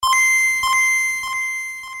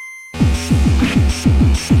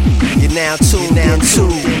You're now tuned into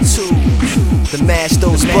the Mash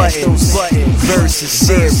Those Buttons versus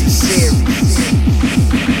series.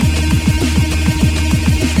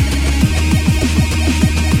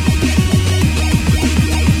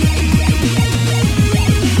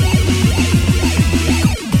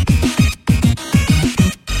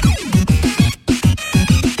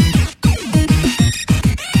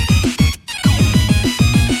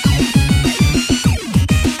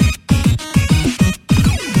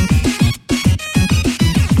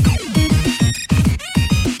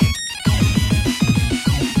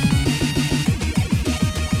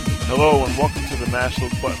 Hello and welcome to the Mash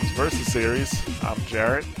Those Buttons versus series. I'm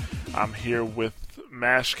Jarrett. I'm here with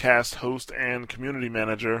Mashcast host and community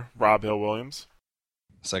manager Rob Hill Williams.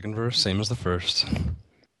 Second verse, same as the first.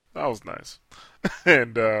 That was nice.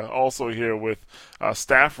 And also here with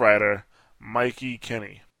staff writer Mikey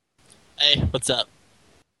Kinney. Hey, what's up?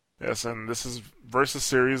 Yes, and this is versus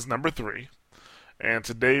series number 3. And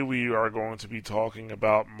today we are going to be talking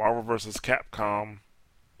about Marvel vs. Capcom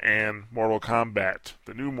and Mortal Kombat,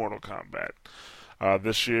 the new Mortal Kombat.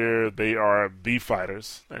 This year they are the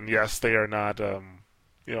fighters, and yes, they are not,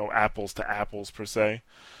 apples to apples per se.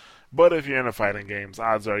 But if you're into fighting games,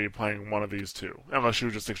 odds are you're playing one of these two, unless you're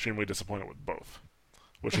just extremely disappointed with both,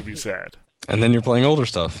 which would be sad. And then you're playing older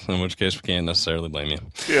stuff, in which case we can't necessarily blame you.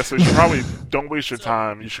 Yeah, so you should probably don't waste your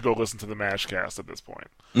time. You should go listen to the Mashcast at this point.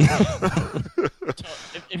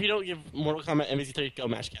 If you don't give Mortal Kombat MvC3, go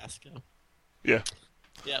Mashcast. Go. Yeah.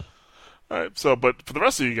 Yeah. Alright, but for the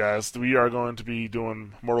rest of you guys, we are going to be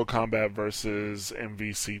doing Mortal Kombat versus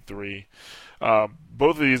MvC3.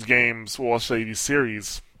 Both of these games, well, I'll say these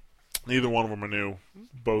series, neither one of them are new.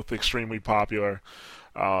 Both extremely popular.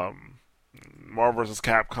 Marvel vs.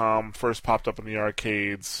 Capcom first popped up in the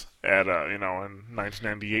arcades in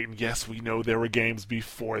 1998. And yes, we know there were games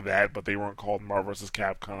before that, but they weren't called Marvel vs.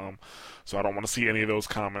 Capcom. So I don't want to see any of those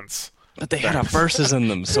comments. But they had a versus in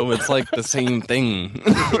them, so it's like the same thing.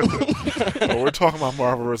 Well, we're talking about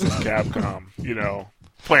Marvel vs. Capcom,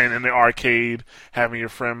 playing in the arcade, having your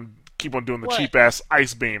friend keep on doing the cheap-ass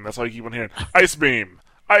Ice Beam. That's all you keep on hearing. Ice Beam!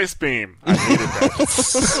 Ice Beam! I hated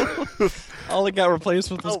that. All it got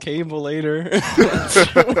replaced with was cable later.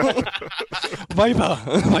 Viper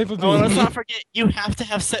Beam. Oh, let's not forget, you have to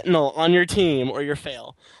have Sentinel on your team or you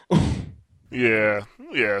fail. Yeah,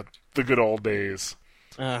 the good old days.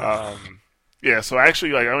 So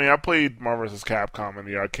actually, I played Marvel vs. Capcom in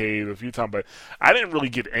the arcade a few times, but I didn't really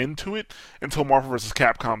get into it until Marvel vs.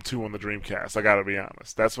 Capcom 2 on the Dreamcast, I gotta be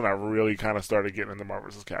honest. That's when I really kind of started getting into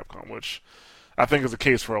Marvel vs. Capcom, which I think is the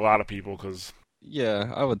case for a lot of people, because...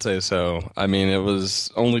 Yeah, I would say so. I mean, it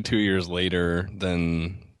was only 2 years later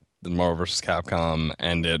than Marvel vs. Capcom,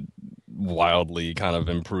 and it wildly kind of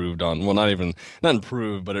improved on, well, not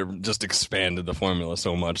improved, but it just expanded the formula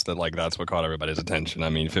so much that that's what caught everybody's attention. I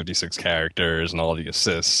mean, 56 characters and all the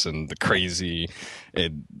assists and the crazy,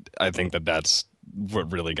 I think that's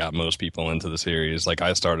what really got most people into the series.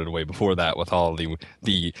 I started way before that with all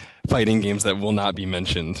the fighting games that will not be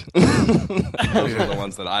mentioned. Those are the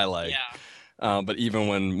ones that I like. Yeah. But even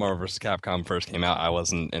when Marvel vs. Capcom first came out, I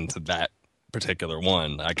wasn't into that particular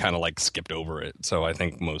one. I kind of skipped over it. So I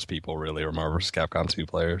think most people really are Marvel vs. Capcom 2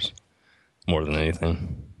 players more than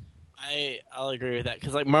anything. I'll agree with that,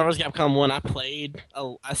 because Marvel vs. Capcom 1 I played.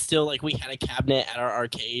 I still we had a cabinet at our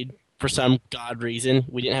arcade for some god reason.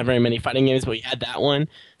 We didn't have very many fighting games, but we had that one.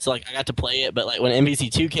 So I got to play it. But when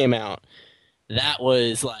MvC2 came out, that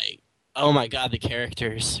was oh my god, the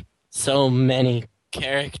characters. So many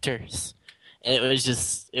characters. And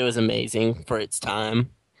it was amazing for its time.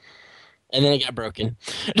 And then it got broken.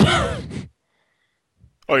 Oh,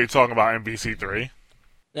 you're talking about MvC3?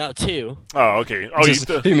 No, 2. Oh, okay. Oh,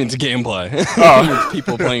 he means gameplay. Oh. He means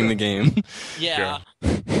people playing the game. Yeah.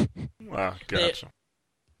 Wow, gotcha.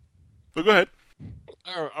 But go ahead.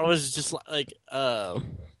 I was just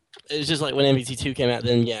it's just when MvC2 came out,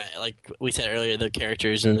 then yeah, like we said earlier, the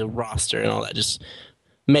characters and the roster and all that just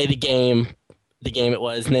made the game it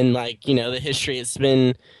was. And then the history, it's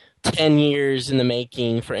been 10 years in the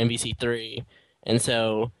making for MvC3. And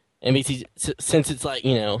so MvC, since it's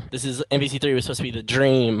this is MvC3 was supposed to be the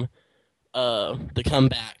dream, the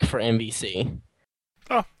comeback for MvC.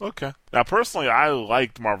 Oh, okay. Now, personally, I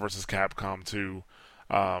liked Marvel vs. Capcom 2.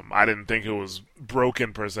 I didn't think it was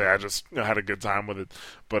broken per se. I just had a good time with it.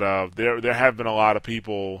 But there have been a lot of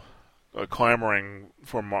people clamoring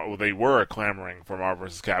for they were clamoring for Marvel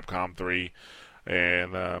vs. Capcom 3,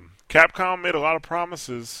 and Capcom made a lot of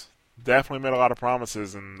promises. Definitely made a lot of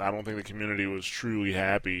promises, and I don't think the community was truly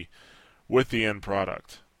happy with the end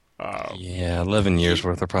product. Yeah, 11 years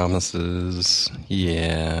worth of promises.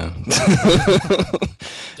 Yeah.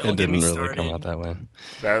 Don't It get me didn't really come started. out that way.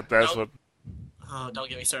 That's Don't, what. don't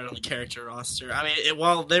get me started on the character roster. I mean,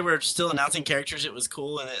 while they were still announcing characters, it was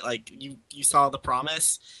cool, and you saw the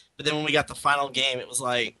promise. But then when we got the final game, it was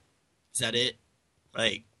like, is that it?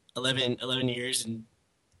 Like 11 years, and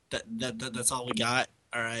that's all we got.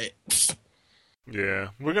 All right. Yeah,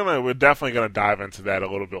 we're definitely gonna dive into that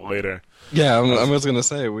a little bit later. Yeah, I was gonna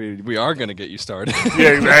say we are gonna get you started. Yeah,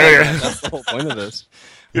 exactly. That's the whole point of this.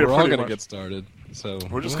 Yeah, We're all pretty gonna much. get started. So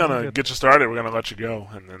We're just gonna get you started. We're gonna let you go,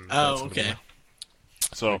 and then. Oh, okay.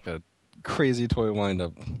 So like a crazy toy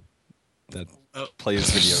windup that Oh. plays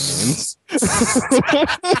video games.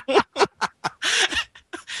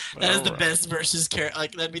 That is the alright. best versus character.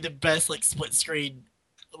 Like that'd be the best split screen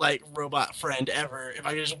robot friend ever. If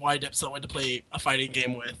I could just wind up someone to play a fighting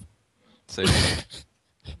game with. See,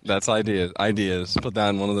 that's ideas. Ideas. Put that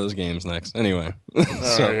in one of those games next. Anyway,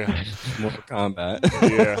 so yeah. Mortal Kombat.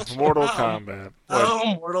 Yeah, Mortal Kombat. Like,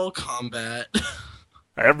 Oh, Mortal Kombat.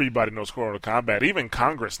 everybody knows Mortal Kombat. Even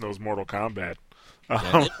Congress knows Mortal Kombat.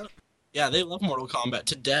 Yeah, they love Mortal Kombat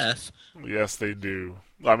to death. Yes, they do.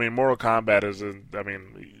 I mean, Mortal Kombat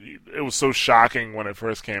it was so shocking when it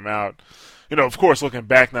first came out. Of course, looking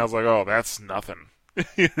back now, I was like, oh, that's nothing.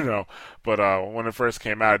 But when it first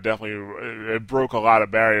came out, it broke a lot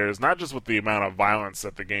of barriers, not just with the amount of violence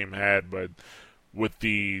that the game had, but with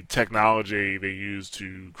the technology they used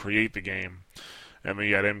to create the game. And then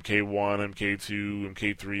you had MK1, MK2,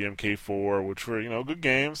 MK3, MK4, which were, good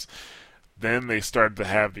games. Then they started to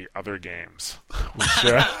have the other games. Which,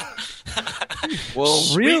 Well,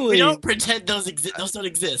 We really, don't pretend those don't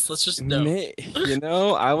exist. Let's just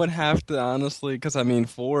know. I would have to honestly, because I mean,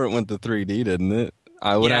 4 it went to 3D, didn't it?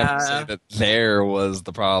 I would have to say Yeah. that there was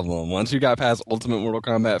the problem. Once you got past Ultimate Mortal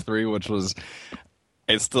Kombat 3, which was,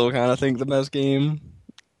 I still kind of think the best game,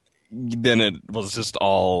 then it was just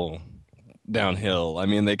all downhill. I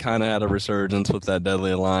mean, they kind of had a resurgence with that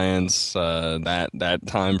Deadly Alliance, that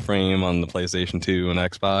time frame on the PlayStation 2 and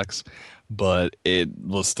Xbox, but it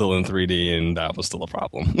was still in 3D, and that was still a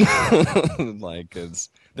problem.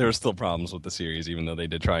 There were still problems with the series, even though they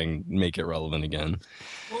did try and make it relevant again.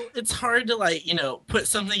 Well, it's hard to put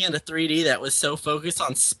something into 3D that was so focused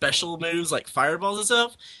on special moves like fireballs and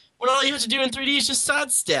stuff, when all you have to do in 3D is just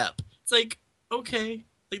sidestep. It's like, okay,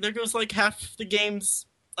 there goes half the game's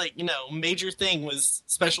major thing was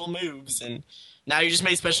special moves, and now you just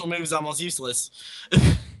made special moves almost useless.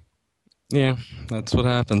 Yeah, that's what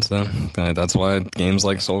happens then. That's why games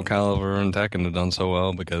like Soul Calibur and Tekken have done so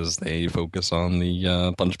well, because they focus on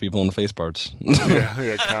the punch people in the face parts.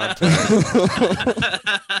 yeah, contact.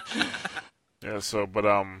 Yeah, so, but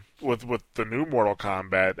with the new Mortal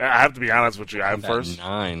Kombat, I have to be honest with you. First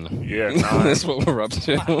 9. Yeah, 9. That's what we're up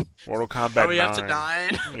to. Mortal Kombat Are we 9. up to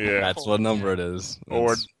 9? Yeah, That's what number it is.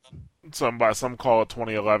 or It's- some call it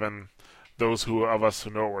 2011. Those of us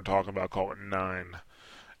who know what we're talking about call it 9.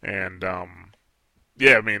 And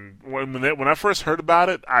yeah, I mean, when I first heard about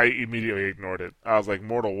it, I immediately ignored it. I was like,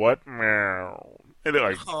 Mortal what? Meow. And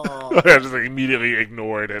it Oh. I just immediately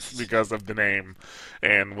ignored it because of the name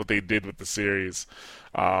and what they did with the series.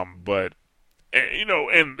 But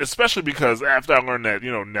and especially because after I learned that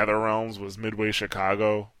NetherRealms was Midway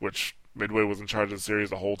Chicago, which Midway was in charge of the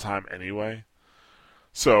series the whole time anyway.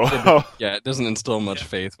 So yeah, it doesn't instill much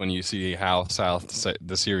faith when you see how south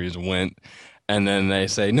the series went, and then they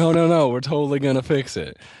say, no, we're totally gonna fix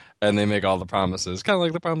it. And they make all the promises, kind of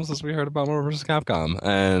like the promises we heard about Marvel vs. Capcom,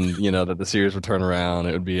 and that the series would turn around,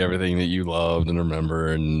 it would be everything that you loved and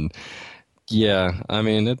remember, and yeah, I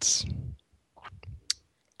mean,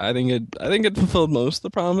 I think it fulfilled most of the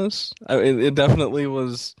promise. It definitely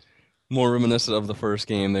was more reminiscent of the first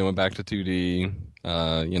game. They went back to 2D.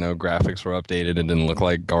 Graphics were updated. It didn't look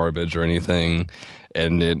like garbage or anything,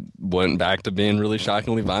 and it went back to being really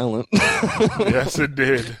shockingly violent. yes, it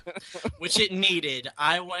did. Which it needed.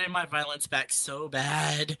 I wanted my violence back so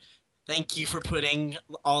bad. Thank you for putting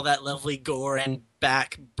all that lovely gore and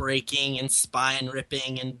back breaking and spine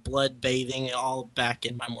ripping and blood bathing all back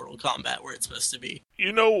in my Mortal Kombat where it's supposed to be.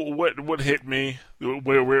 You know what hit me,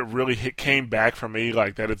 where it really came back for me,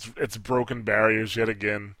 like that it's broken barriers yet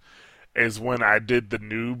again, is when I did the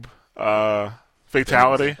noob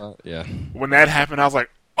fatality. Yeah. When that happened, I was like,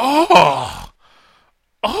 oh,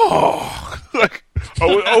 like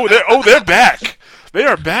they're back. They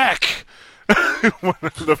are back.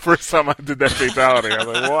 The first time I did that fatality, I was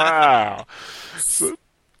like, wow. So,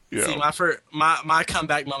 yeah. See, my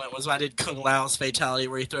comeback moment was when I did Kung Lao's fatality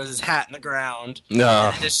where he throws his hat in the ground.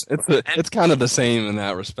 No, And it's kind of the same in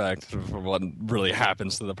that respect for what really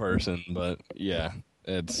happens to the person, but yeah.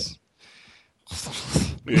 It's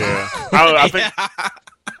Yeah, I think.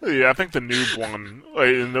 Yeah, I think the noob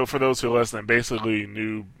one. For those who are listening, basically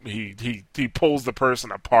noob. He pulls the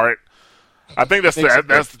person apart. I think it's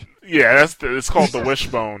called the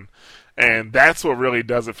wishbone, and that's what really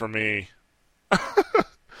does it for me.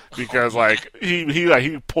 Because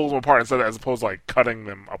he pulls them apart instead as opposed to like cutting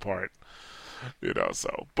them apart.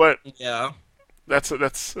 So but Yeah. that's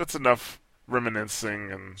enough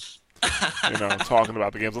reminiscing and talking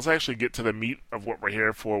about the games. Let's actually get to the meat of what we're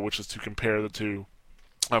here for, which is to compare the two.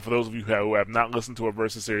 For those of you who have not listened to a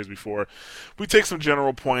Versus series before, we take some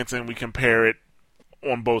general points and we compare it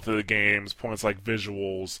on both of the games. Points like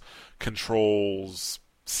visuals, controls,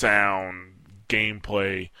 sound,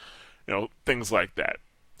 gameplay, things like that.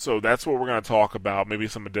 So that's what we're going to talk about, maybe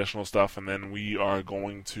some additional stuff, and then we are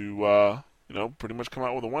going to, pretty much come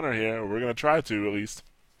out with a winner here. We're going to try to, at least.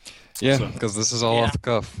 Yeah, because this is all off the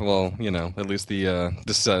cuff. Well, at least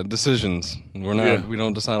the decisions. We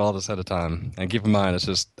don't decide all this at a time. And keep in mind, it's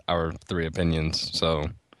just our three opinions. So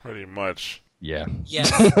pretty much. Yeah.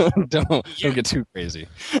 Yes. Don't get too crazy.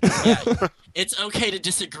 Yeah. It's okay to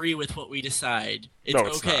disagree with what we decide. It's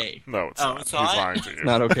okay. No, it's not. It's not? He's lying to you. It's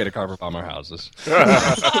not okay to carpet bomb our houses.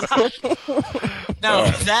 No,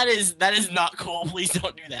 that is not cool. Please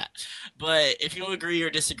don't do that. But if you agree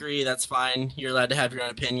or disagree, that's fine. You're allowed to have your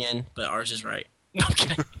own opinion, but ours is right. No, I'm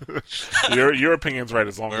kidding. Your opinion's right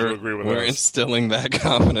as long as you agree with us. We're instilling that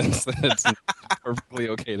confidence that it's perfectly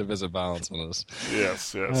okay to visit violence on us.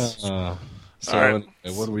 Yes. So, all right.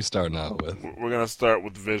 What are we starting out with? We're gonna start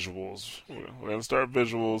with visuals. We're gonna start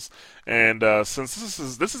visuals, and since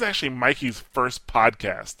this is actually Mikey's first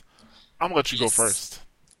podcast, I'm gonna let you go first.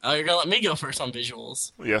 Oh, you're gonna let me go first on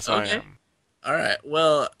visuals? Yes, okay. I am. All right.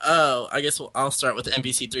 Well, I guess I'll start with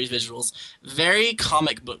MvC3's visuals. Very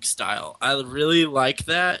comic book style. I really like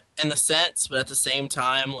that in a sense, but at the same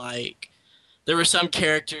time, like, there were some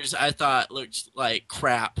characters I thought looked like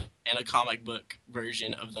crap in a comic book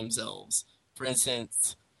version of themselves. For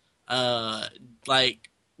instance,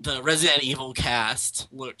 like the Resident Evil cast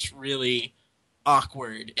looked really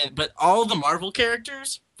awkward, but all the Marvel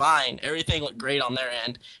characters, fine. Everything looked great on their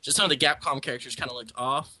end. Just some of the Capcom characters kind of looked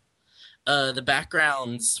off. The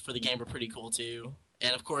backgrounds for the game were pretty cool too,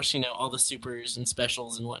 and of course, all the supers and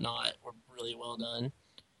specials and whatnot were really well done.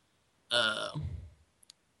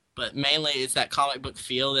 But mainly it's that comic book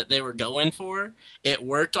feel that they were going for. It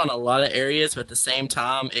worked on a lot of areas, but at the same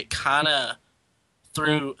time, it kind of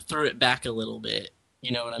threw it back a little bit.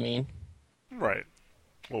 You know what I mean? Right.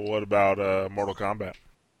 Well, what about Mortal Kombat?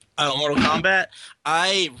 Mortal Kombat?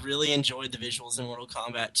 I really enjoyed the visuals in Mortal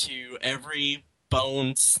Kombat too. Every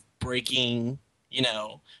bones breaking,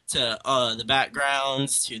 to the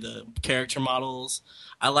backgrounds, to the character models.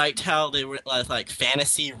 I liked how they were like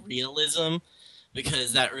fantasy realism,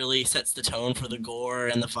 because that really sets the tone for the gore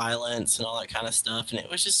and the violence and all that kind of stuff, and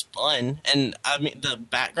it was just fun. And I mean, the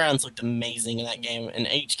backgrounds looked amazing in that game, and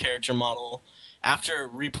each character model, after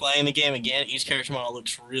replaying the game again, each character model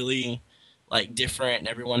looks really like different, and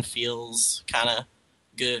everyone feels kind of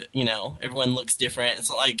good. Everyone looks different.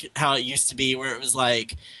 It's like how it used to be, where it was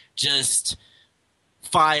like just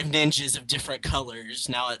 5 ninjas of different colors.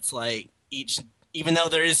 Now it's like each. Even though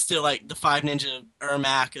there is still, like, the 5 ninja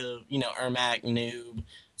Ermac of, Ermac, Noob,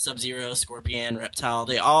 Sub-Zero, Scorpion, Reptile,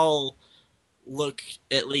 they all look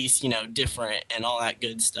at least, different and all that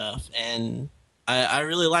good stuff. And I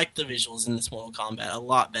really like the visuals in this Mortal Kombat a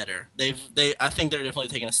lot better. I think they're definitely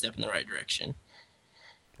taking a step in the right direction.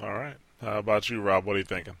 All right. How about you, Rob? What are you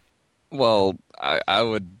thinking? Well, I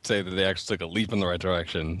would say that they actually took a leap in the right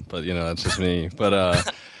direction, but, that's just me.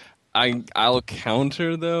 But, I'll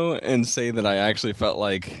counter, though, and say that I actually felt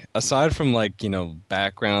like, aside from, like,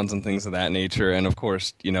 backgrounds and things of that nature, and, of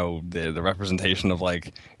course, the representation of,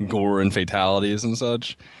 like, gore and fatalities and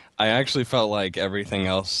such, I actually felt like everything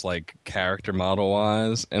else, like, character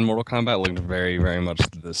model-wise in Mortal Kombat looked very, very much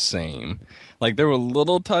the same. Like, there were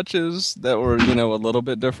little touches that were, a little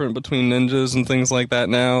bit different between ninjas and things like that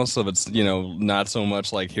now, so it's, not so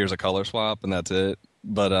much like, here's a color swap and that's it.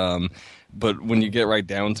 But when you get right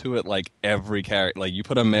down to it, like every character, like you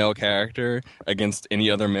put a male character against any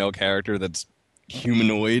other male character that's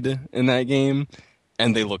humanoid in that game,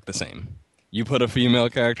 and they look the same. You put a female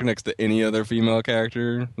character next to any other female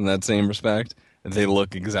character in that same respect, they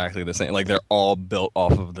look exactly the same. Like they're all built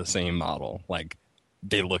off of the same model. Like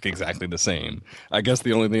they look exactly the same. I guess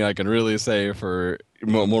the only thing I can really say for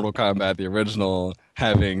Mortal Kombat, the original,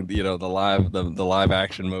 having the live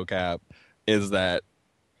action mocap, is that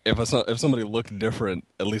if somebody looked different,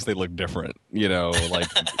 at least they looked different, like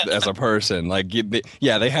as a person. Like,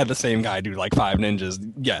 yeah, they had the same guy do like five ninjas,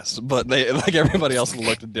 yes, but they like everybody else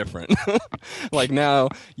looked different. Like now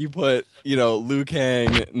you put Liu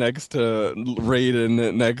Kang next to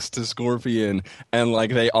Raiden next to Scorpion, and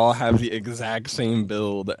like they all have the exact same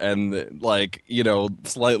build and like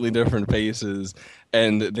slightly different faces,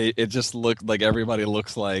 and it just looked like everybody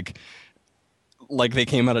looks like they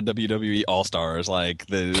came out of WWE All Stars. Like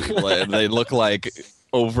they look like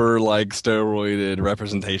over like steroided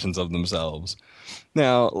representations of themselves.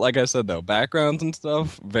 Now, like I said though, backgrounds and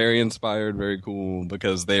stuff very inspired, very cool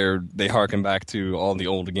because they harken back to all the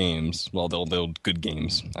old games. Well, the old good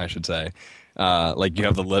games, I should say. Like you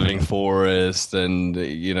have the Living Forest and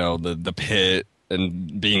the pit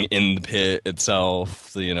and being in the pit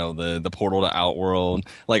itself, the portal to Outworld,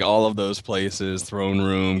 like all of those places, Throne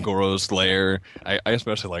Room, Goro's Lair. I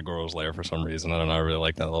especially like Goro's Lair for some reason. I don't know, I really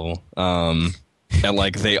like that level. And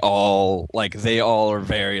like they all are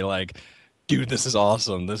very like, dude, this is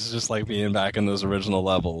awesome. This is just like being back in those original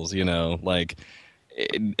levels, like.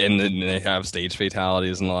 And then they have stage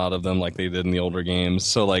fatalities in a lot of them, like they did in the older games.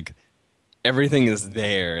 So like everything is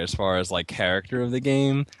there as far as like character of the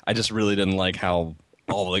game. I just really didn't like how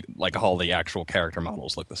all the actual character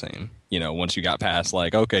models look the same. Once you got past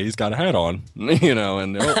like, okay, he's got a hat on,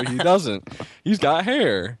 and oh, he doesn't. He's got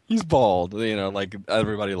hair. He's bald. Like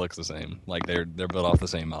everybody looks the same. Like they're built off the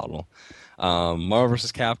same model. Marvel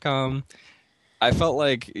vs. Capcom. I felt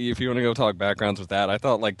like if you want to go talk backgrounds with that, I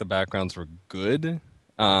thought like the backgrounds were good.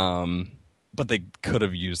 But they could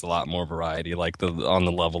have used a lot more variety, like on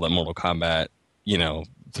the level that Mortal Kombat,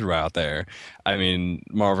 threw out there. I mean,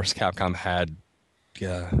 Marvel vs. Capcom had,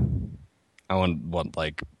 it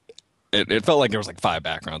felt like there was like 5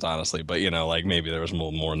 backgrounds, honestly, but like maybe there was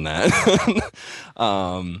more than that.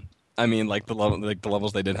 I mean, like the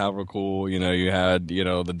levels they did have were cool. You had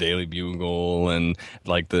the Daily Bugle and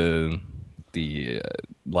like the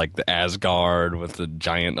Asgard with the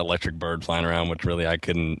giant electric bird flying around, which really I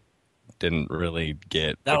didn't really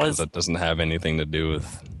get because that doesn't have anything to do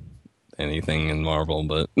with anything in Marvel,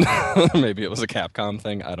 but maybe it was a Capcom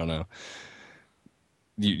thing. I don't know.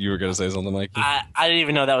 You were gonna say something, Mikey? I didn't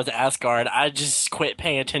even know that was Asgard. I just quit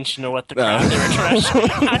paying attention to what the crap they were trying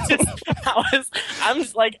to I'm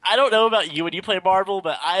just like, I don't know about you when you play Marvel,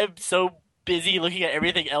 but I'm so busy looking at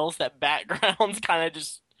everything else that backgrounds kind of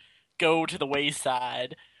just go to the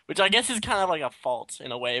wayside, which I guess is kind of like a fault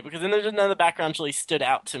in a way, because then there's none of the backgrounds really stood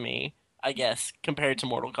out to me, I guess, compared to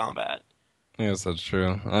Mortal Kombat. Yes, that's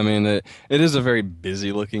true. I mean, it is a very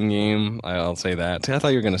busy-looking game. I'll say that. See, I thought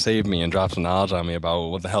you were going to save me and drop some knowledge on me about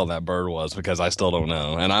what the hell that bird was, because I still don't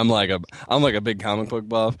know. And I'm like a big comic book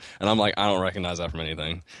buff, and I'm like, I don't recognize that from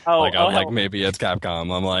anything. I'm like, maybe it's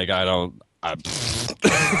Capcom. I'm like,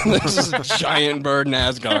 this is a giant bird in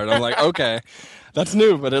Asgard. I'm like, okay, that's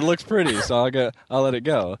new, but it looks pretty, so I'll let it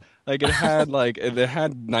go. Like it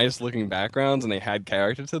had nice looking backgrounds and they had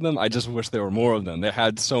character to them. I just wish there were more of them. They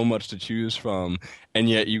had so much to choose from, and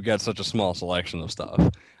yet you get such a small selection of stuff.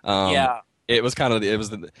 Yeah.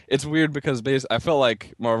 It's weird because I felt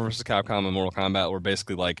like Marvel vs. Capcom and Mortal Kombat were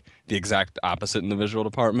basically like the exact opposite in the visual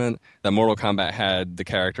department. That Mortal Kombat had the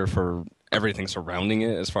character for everything surrounding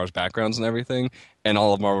it as far as backgrounds and everything, and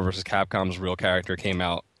all of Marvel vs. Capcom's real character came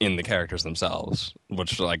out in the characters themselves,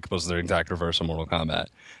 which like was the exact reverse of Mortal Kombat.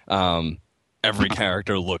 Every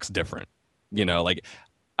character looks different, like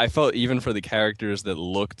I felt even for the characters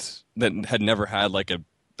that had never had like a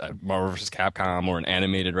Marvel vs. Capcom or an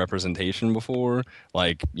animated representation before,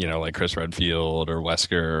 like like Chris Redfield or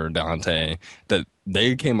Wesker or Dante, that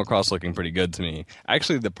they came across looking pretty good to me.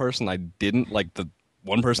 Actually, the person I didn't like, the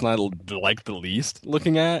one person I liked the least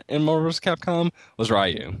looking at in Marvel vs. Capcom was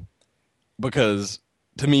Ryu, because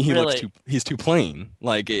to me he's too plain.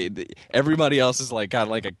 Like everybody else is like got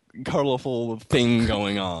like a colorful thing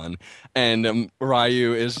going on, and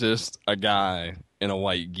Ryu is just a guy in a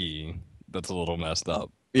white gi that's a little messed up.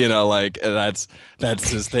 Like that's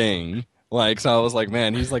his thing. Like, so I was like,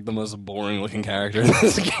 man, he's like the most boring looking character in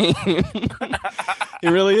this game. He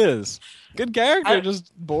really is. Good character,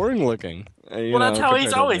 just boring looking. That's how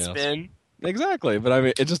he's always been. Exactly, but I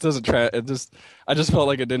mean, it just doesn't. I just felt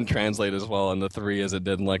like it didn't translate as well in the 3 as it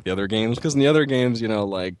did in like the other games. Because in the other games,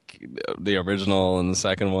 like the original and the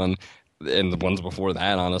second one, and the ones before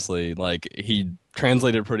that, honestly, like he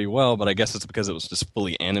translated pretty well. But I guess it's because it was just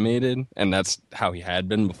fully animated, and that's how he had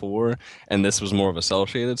been before. And this was more of a cel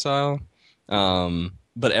shaded style.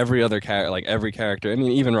 But every other character, I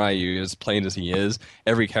mean, even Ryu, as plain as he is,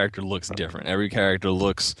 every character looks different. Every character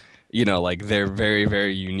looks like they're very,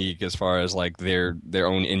 very unique as far as like their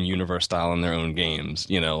own in-universe style and their own games.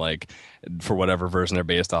 Like for whatever version they're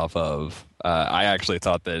based off of. I actually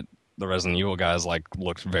thought that the Resident Evil guys like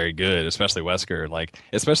looked very good, especially Wesker. Like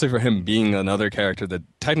especially for him being another character that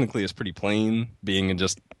technically is pretty plain, being in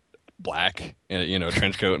just black,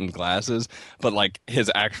 trench coat and glasses, but like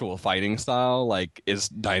his actual fighting style like is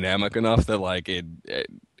dynamic enough that like it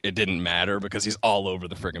didn't matter because he's all over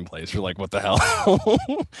the friggin' place. You're like, what the hell?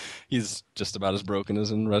 He's just about as broken as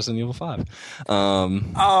in Resident Evil 5.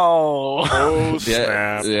 Oh,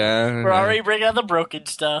 snap. Yeah. We're already bringing out the broken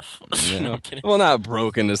stuff. Yeah. No, I'm kidding. Well, not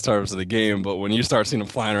broken as terms of the game, but when you start seeing him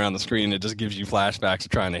flying around the screen, it just gives you flashbacks of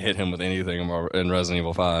trying to hit him with anything in Resident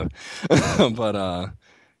Evil 5. But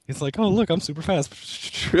he's like, oh, look, I'm super fast.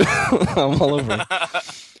 I'm all over.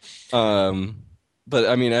 But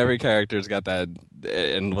I mean, every character's got that,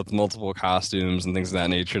 and with multiple costumes and things of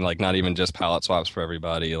that nature, and like not even just palette swaps for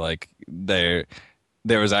everybody. Like there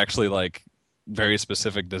was actually like very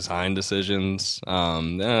specific design decisions,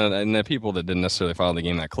 and the people that didn't necessarily follow the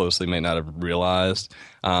game that closely may not have realized.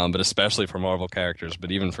 But especially for Marvel characters,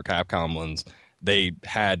 but even for Capcom ones, they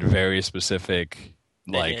had very specific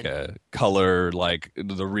like color, like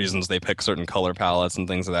the reasons they pick certain color palettes and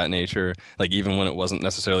things of that nature. Like even when it wasn't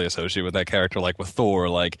necessarily associated with that character, like with Thor,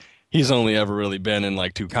 like he's only ever really been in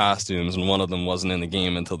like 2 costumes, and one of them wasn't in the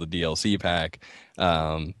game until the DLC pack.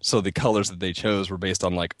 So the colors that they chose were based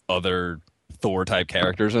on like other Thor type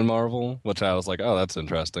characters in Marvel, which I was like, oh, that's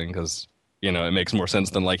interesting because it makes more sense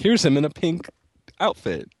than like here's him in a pink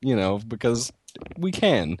outfit, because we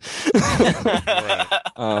can.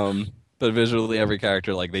 Right. But visually, every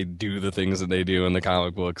character, like, they do the things that they do in the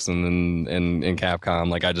comic books and in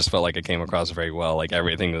Capcom. Like, I just felt like it came across very well. Like,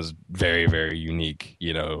 everything was very, very unique,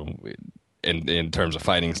 in terms of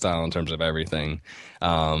fighting style, in terms of everything.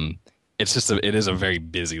 It is a very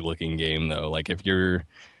busy-looking game, though. Like, if you're,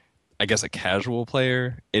 I guess, a casual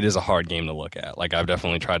player, it is a hard game to look at. Like, I've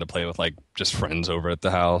definitely tried to play with, like, just friends over at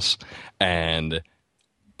the house, and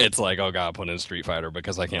it's like, oh god, put in Street Fighter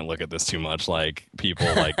because I can't look at this too much. Like people,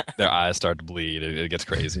 like their eyes start to bleed. It gets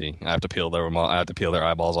crazy. I have to peel their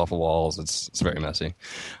eyeballs off of walls. It's very messy.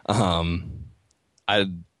 I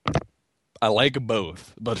like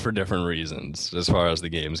both, but for different reasons as far as the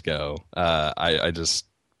games go. I just,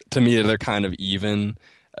 to me, they're kind of even.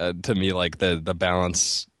 To me, like the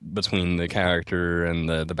balance between the character and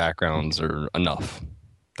the backgrounds are enough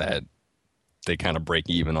that they kind of break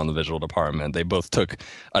even on the visual department. They both took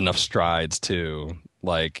enough strides too,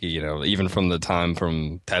 like even from the time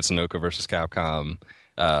from Tatsunoko versus Capcom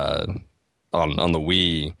on the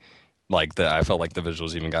Wii, like I felt like the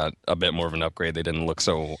visuals even got a bit more of an upgrade. They didn't look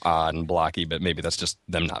so odd and blocky, but maybe that's just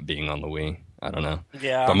them not being on the Wii. I don't know.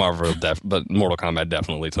 Yeah. But Mortal Kombat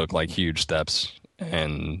definitely took like huge steps,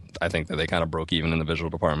 and I think that they kind of broke even in the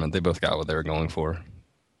visual department. They both got what they were going for.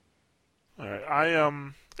 All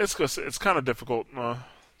right. It's kind of difficult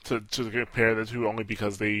to compare the two only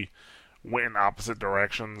because they went in opposite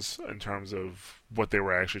directions in terms of what they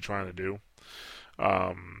were actually trying to do.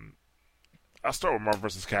 I'll start with Marvel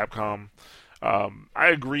vs. Capcom. I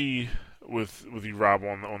agree with you, Rob,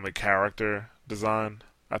 on the character design.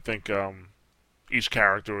 I think each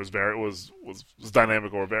character was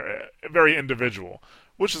dynamic or very individual,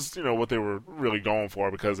 which is what they were really going for.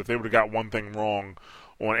 Because if they would have got one thing wrong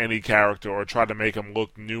on any character or tried to make them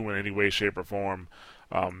look new in any way, shape, or form,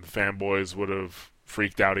 the fanboys would have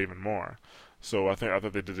freaked out even more. So I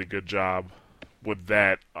thought they did a good job with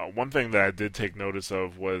that. One thing that I did take notice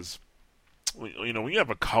of was, when you have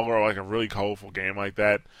like a really colorful game like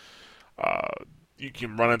that, you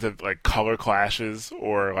can run into like color clashes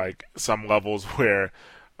or like some levels where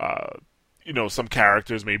some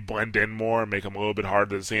characters may blend in more and make them a little bit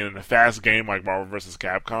harder to see. And in a fast game like Marvel vs.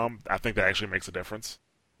 Capcom, I think that actually makes a difference.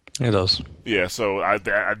 It does. Yeah, so I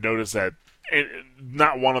noticed that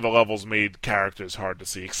not one of the levels made characters hard to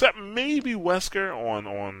see, except maybe Wesker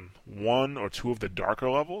on 1 or 2 of the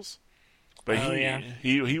darker levels. But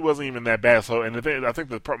he wasn't even that bad. So, and I think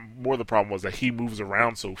the problem was that he moves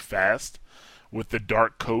around so fast with the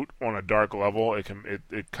dark coat on a dark level.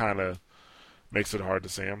 It kind of makes it hard to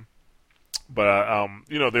see him. But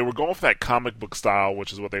they were going for that comic book style,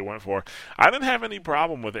 which is what they went for. I didn't have any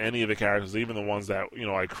problem with any of the characters, even the ones that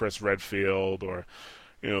like Chris Redfield or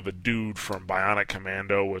the dude from Bionic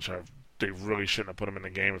Commando, which they really shouldn't have put him in the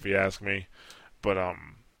game if you ask me. But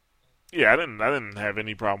yeah, I didn't have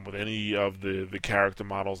any problem with any of the character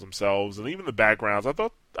models themselves, and even the backgrounds.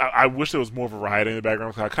 I wish there was more variety in the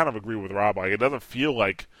backgrounds. I kind of agree with Rob. Like, it doesn't feel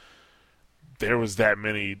like there was that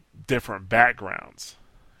many different backgrounds.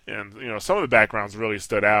 And some of the backgrounds really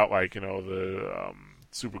stood out, like the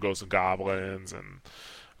Super Ghosts and Goblins and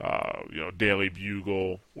Daily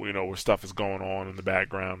Bugle, where stuff is going on in the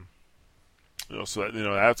background. So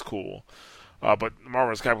that's cool. But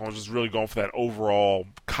Marvel vs. Capcom was just really going for that overall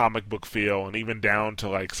comic book feel, and even down to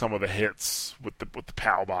like some of the hits with the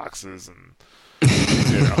PAL boxes and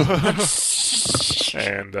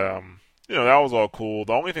and that was all cool.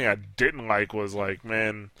 The only thing I didn't like was like,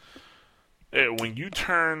 man, when you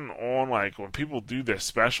turn on like when people do their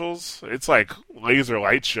specials, it's like laser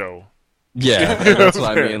light show. Yeah, that's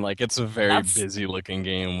what I mean. Like, it's a very busy looking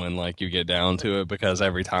game when like you get down to it, because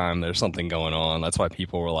every time there's something going on. That's why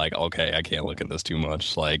people were like, okay, I can't look at this too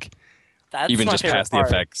much. Like, even just past the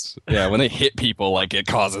effects. Yeah, when they hit people, like, it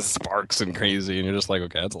causes sparks and crazy, and you're just like,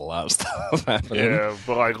 okay, that's a lot of stuff happening. Yeah,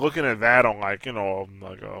 but like looking at that on like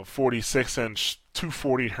like a 46-inch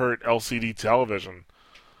 240 hertz LCD television.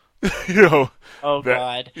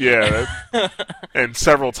 God. Yeah, and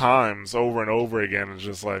several times over and over again, it's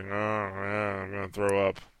just like, oh man, I'm gonna throw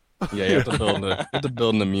up. Yeah, you have to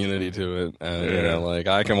build an immunity to it, and like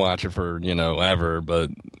I can watch it for ever,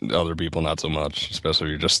 but other people not so much. Especially if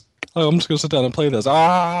you're just, I'm just gonna sit down and play this.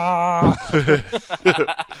 Yeah,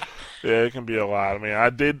 it can be a lot. I mean,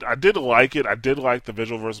 I did like it. I did like the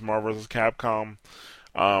visual versus Marvel vs. Capcom,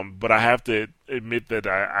 but I have to admit that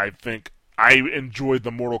I think I enjoyed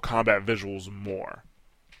the Mortal Kombat visuals more.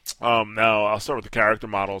 Now, I'll start with the character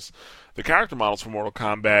models. The character models for Mortal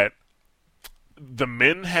Kombat, the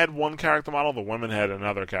men had one character model, the women had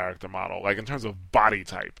another character model. Like, in terms of body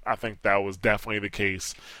type, I think that was definitely the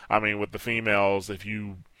case. I mean, with the females, if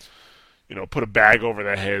you put a bag over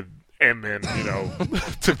their head and then,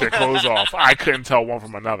 took their clothes off, I couldn't tell one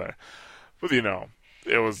from another. But,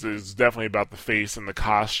 it was definitely about the face and the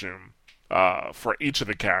costume for each of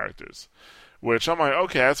the characters. Which I'm like,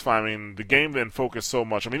 okay, that's fine. I mean, the game didn't focus so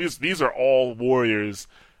much. I mean, these are all warriors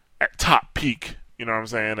at top peak. You know what I'm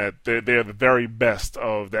saying? That they're the very best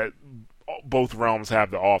of that both realms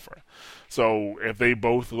have to offer. So if they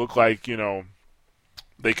both look like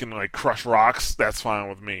they can like crush rocks, that's fine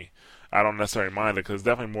with me. I don't necessarily mind it because it's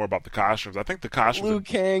definitely more about the costumes. I think the costumes. Liu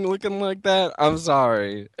Kang looking like that. I'm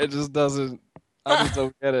sorry, it just doesn't. I just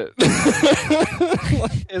don't get it.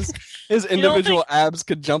 Like his individual abs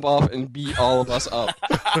could jump off and beat all of us up.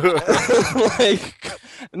 Like,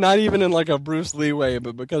 not even in like a Bruce Lee way,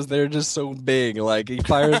 but because they're just so big. Like, he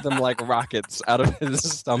fires them like rockets out of his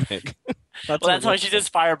stomach. That's why she does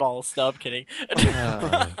fireballs. No, I'm kidding.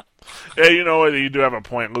 Yeah, you know what? You do have a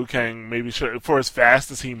point. Liu Kang maybe should, for as fast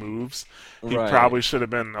as he moves, he probably should have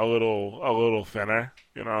been a little thinner.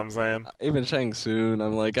 You know what I'm saying? Even Shang Tsung,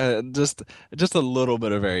 I'm like, just a little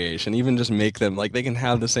bit of variation. Even just make them like they can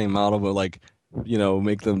have the same model, but like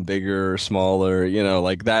make them bigger, smaller.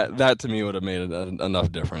 Like that to me would have made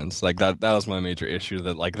enough difference. Like that was my major issue.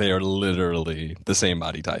 That like they are literally the same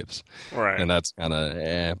body types, right? And that's kind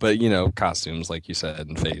of But costumes, like you said,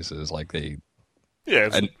 and faces, like they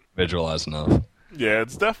individualize enough. Yeah,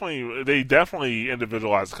 they definitely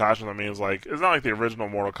individualized the costumes. I mean, it's not like the original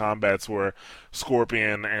Mortal Kombats where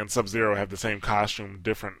Scorpion and Sub-Zero have the same costume,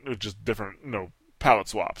 just different palette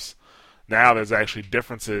swaps. Now there's actually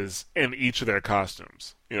differences in each of their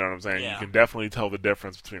costumes. You know what I'm saying? Yeah. You can definitely tell the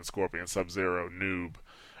difference between Scorpion, Sub-Zero, Noob,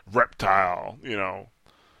 Reptile.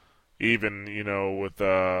 Even with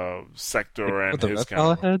Sector and with the his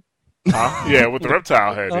reptile head. Huh? Yeah, with the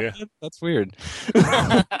reptile head. Yeah, that's weird.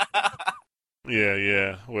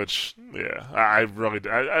 Yeah. Which, I really,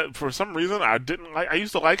 for some reason, I didn't like. I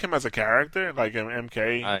used to like him as a character, like in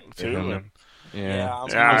MK too.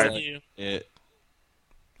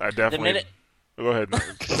 I definitely. Go ahead.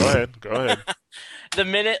 The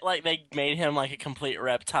minute they made him like a complete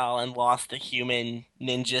reptile and lost the human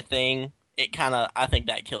ninja thing, I think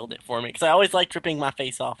that killed it for me, because I always liked ripping my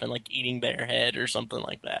face off and like eating their head or something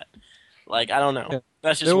like that. Like, I don't know. Yeah.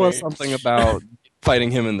 That's just there weird. Was something about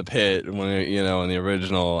fighting him in the pit when in the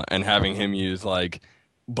original, and having him use like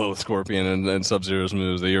both Scorpion and Sub-Zero's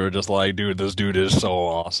moves that you were just like, dude, this dude is so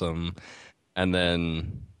awesome. And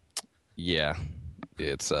then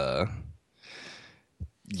it's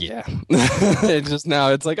it's just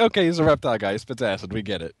now it's like, okay, he's a reptile guy, he spits acid, we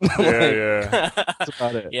get it. Yeah. That's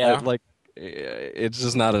about it. Yeah. It's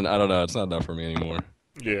just not I don't know, it's not enough for me anymore.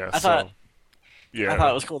 Yeah. I thought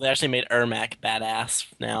it was cool. They actually made Ermac badass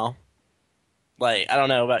now. Like, I don't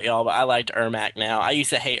know about y'all, but I liked Ermac now. I used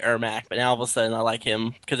to hate Ermac, but now all of a sudden I like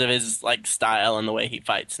him because of his like style and the way he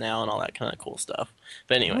fights now and all that kind of cool stuff.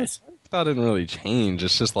 But anyways, that didn't really change.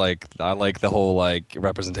 It's just like I like the whole like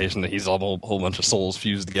representation that he's a whole bunch of souls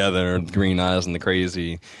fused together, and green eyes and the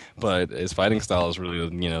crazy. But his fighting style is really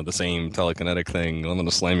the same telekinetic thing. I'm gonna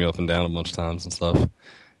slam you up and down a bunch of times and stuff.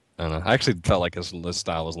 I don't know. I actually felt like his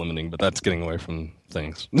style was limiting, but that's getting away from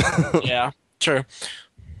things. Yeah, true.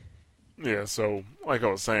 Yeah, so like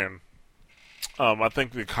I was saying, I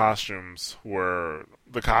think the costumes were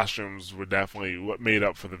definitely what made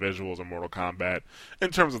up for the visuals of Mortal Kombat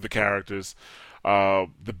in terms of the characters,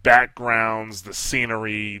 the backgrounds, the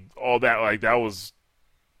scenery, all that. Like that was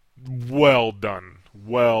well done,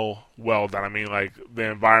 well done. I mean, like the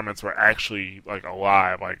environments were actually like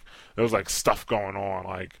alive. Like there was like stuff going on.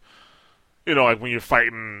 Like like when you're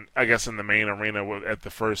fighting, I guess in the main arena at the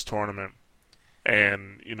first tournament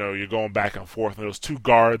and you're going back and forth, and those two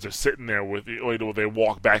guards are sitting there with you. Or they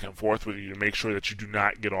walk back and forth with you to make sure that you do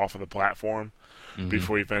not get off of the platform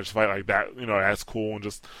before you finish the fight. Like that, that's cool. And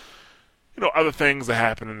just other things that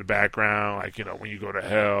happen in the background, like when you go to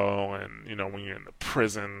hell, and when you're in the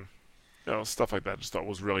prison, stuff like that. Just thought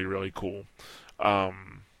was really really cool. Now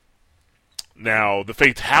the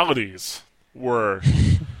fatalities were.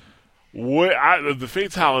 The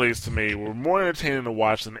fatalities to me were more entertaining to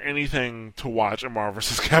watch than anything to watch in Marvel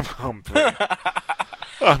vs. Capcom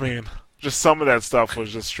 3. I mean, just some of that stuff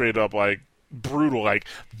was just straight up like brutal. Like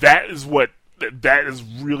that is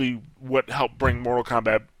really what helped bring Mortal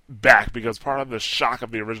Kombat back, because part of the shock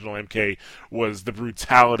of the original MK was the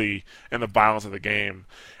brutality and the violence of the game.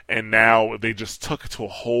 And now they just took it to a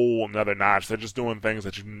whole another notch. They're just doing things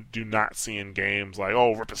that you do not see in games, like,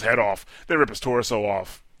 oh, rip his head off, then rip his torso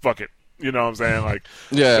off. Fuck it. You know what I'm saying? Like,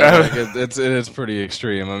 yeah, like it is pretty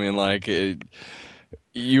extreme. I mean, like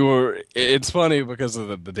it's funny because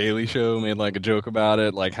of the Daily Show made like a joke about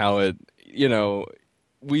it, like how it,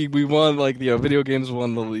 we won, like, video games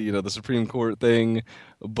won the Supreme Court thing,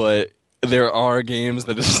 but there are games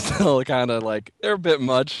that are still kind of like, they're a bit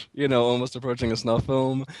much, almost approaching a snuff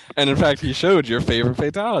film. And in fact, he showed your favorite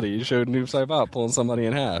fatality. He showed Noob Saibot pulling somebody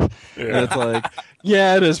in half. Yeah. And it's like,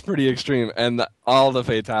 yeah, it is pretty extreme. And all the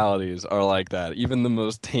fatalities are like that. Even the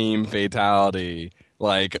most tame fatality,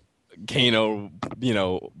 like Kano,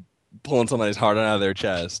 pulling somebody's heart out of their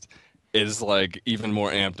chest, is like even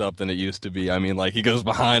more amped up than it used to be. I mean, like, he goes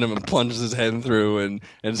behind him and plunges his head through and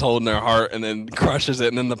is holding their heart and then crushes it,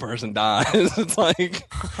 and then the person dies. It's like,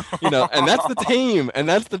 and that's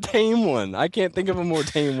the tame one. I can't think of a more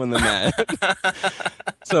tame one than that.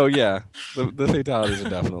 So yeah, the fatalities are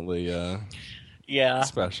definitely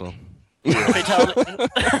special. The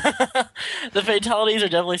fatalities are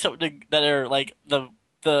definitely something that are like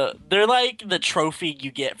they're like the trophy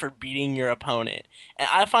you get for beating your opponent. And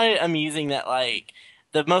I find it amusing that, like,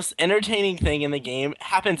 the most entertaining thing in the game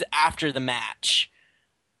happens after the match.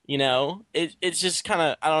 It's just kind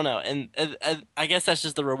of, I don't know. And I guess that's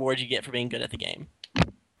just the reward you get for being good at the game.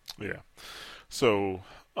 Yeah. So,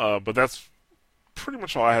 but that's pretty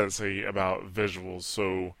much all I had to say about visuals.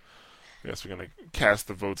 So, I guess we're going to cast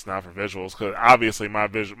the votes now for visuals, because obviously my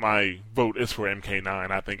vote is for MK9.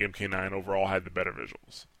 I think MK9 overall had the better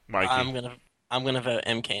visuals. Mikey? I'm gonna vote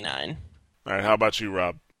MK9. All right, how about you,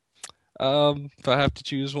 Rob? If I have to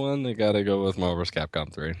choose one, I gotta go with Marvel vs.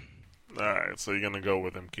 Capcom 3. All right, so you're gonna go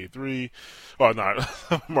with MK3. Oh, not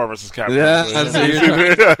Marvel vs. Capcom. Yeah,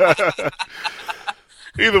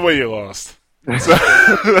 Either way, you lost. So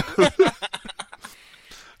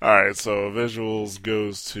all right, so visuals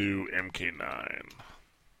goes to MK9.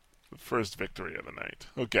 The first victory of the night.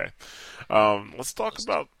 Okay. Let's talk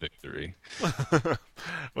about victory.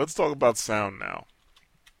 Let's talk about sound now.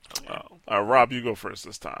 Rob, you go first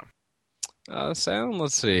this time. Sound,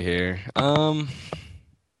 let's see here.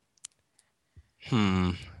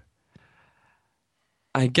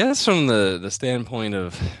 I guess from the standpoint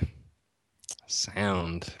of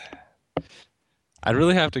sound, I'd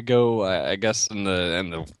really have to go. I guess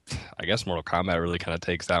I guess Mortal Kombat really kind of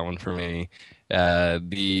takes that one for me.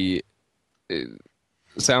 The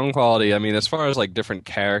sound quality. I mean, as far as like different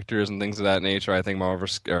characters and things of that nature, I think Marvel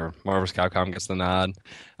vs. Capcom gets the nod.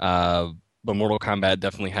 But Mortal Kombat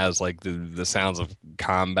definitely has like the sounds of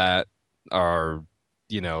combat, are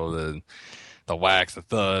the whacks, the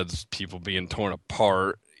thuds, people being torn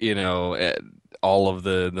apart. All of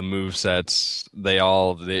the move sets,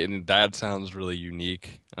 that sounds really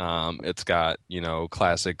unique. It's got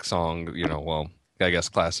classic song, I guess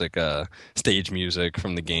classic stage music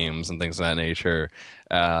from the games and things of that nature.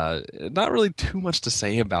 Not really too much to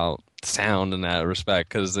say about sound in that respect,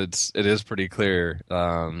 because it is pretty clear,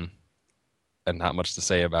 and not much to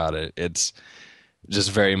say about it. It's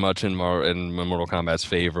just very much in Mortal Kombat's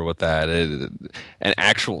favor with that. An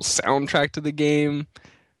actual soundtrack to the game,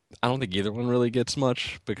 I don't think either one really gets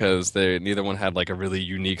much, because neither one had like a really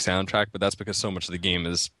unique soundtrack, but that's because so much of the game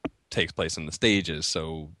takes place in the stages,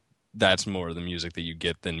 so that's more of the music that you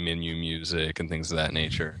get than menu music and things of that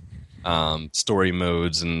nature. story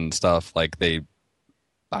modes and stuff. Like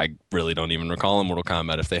I really don't even recall in Mortal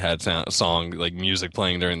Kombat if they had song like music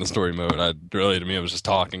playing during the story mode. To me, it was just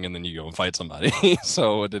talking, and then you go and fight somebody,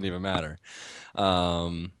 so it didn't even matter.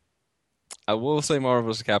 Um, I will say Marvel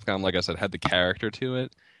vs. Capcom, like I said, had the character to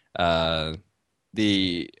it.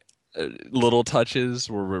 The little touches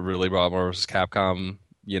were really brought Marvel vs. Capcom,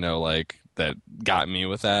 like that got me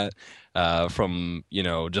with that. From,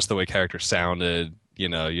 just the way characters sounded. You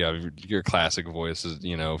have your classic voices,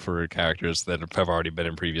 for characters that have already been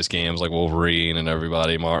in previous games, like Wolverine and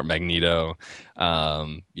everybody, Magneto.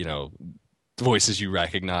 Um, you know, Voices you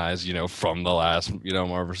recognize, from the last,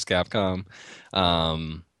 Marvel vs. Capcom.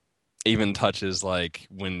 Um, Even touches like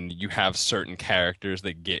when you have certain characters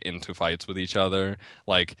that get into fights with each other,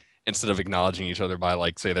 like instead of acknowledging each other by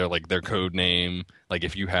like say their code name, like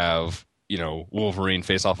if you have Wolverine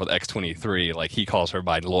face off with X-23, like he calls her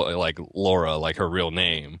by like Laura, like her real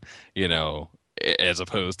name, as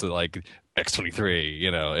opposed to like X-23.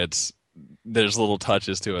 It's there's little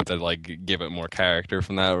touches to it that like give it more character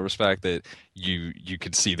from that respect, that you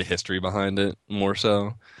could see the history behind it more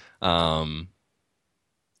so. Um,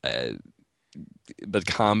 uh, the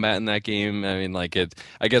combat in that game, I mean, like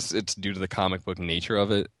I guess it's due to the comic book nature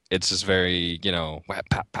of it. It's just very, whap,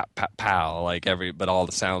 pow, pow, pow, pow, like but all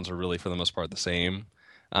the sounds are really for the most part the same.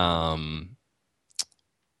 Um,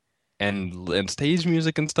 and stage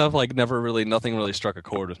music and stuff, like nothing really struck a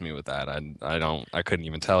chord with me with that. I couldn't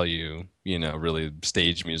even tell you, really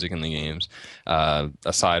stage music in the games,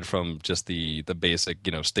 aside from just the basic,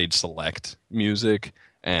 stage select music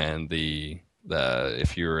and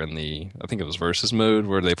if you're in I think it was versus mode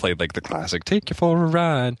where they played like the classic "Take You for a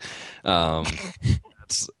Ride." Um,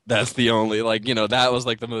 that's the only that was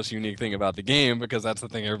like the most unique thing about the game, because that's the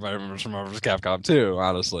thing everybody remembers from Marvel vs. Capcom 2.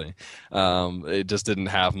 Honestly, it just didn't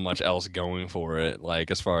have much else going for it,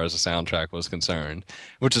 like as far as the soundtrack was concerned,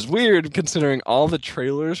 which is weird considering all the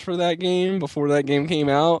trailers for that game before that game came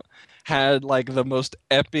out had like the most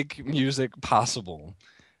epic music possible.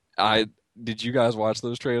 I Did you guys watch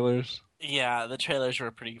those trailers? Yeah, the trailers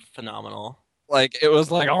were pretty phenomenal. Like it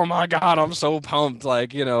was like, oh my God, I'm so pumped.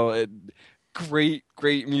 Like,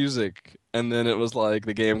 great music. And then it was like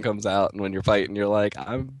the game comes out, and when you're fighting, you're like,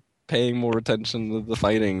 I'm paying more attention to the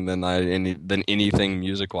fighting than anything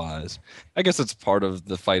music wise. I guess it's part of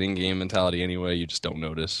the fighting game mentality anyway. You just don't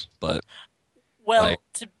notice. But like, Well,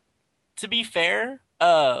 to be fair,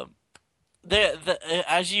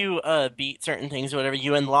 as you beat certain things or whatever,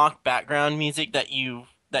 you unlock background music that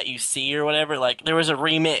you see or whatever. Like there was a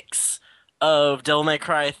remix of Devil May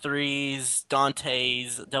Cry 3's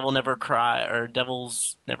Dante's Devil Never Cry or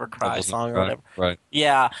Devil's Never Cry Devil's song or right, whatever. right.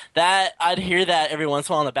 Yeah, that I'd hear that every once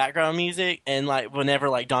in a while in the background music, and like whenever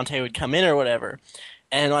like Dante would come in or whatever.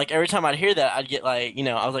 And like every time I'd hear that, I'd get like,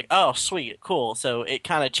 I was like, oh, sweet, cool. So it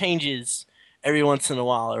kind of changes every once in a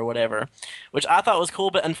while or whatever, which I thought was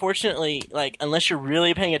cool. But unfortunately, like unless you're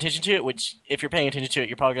really paying attention to it, which if you're paying attention to it,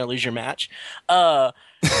 you're probably gonna lose your match. Uh,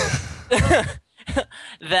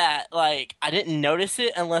 that like I didn't notice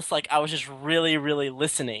it unless like I was just really, really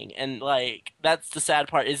listening, and like that's the sad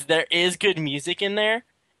part is there is good music in there,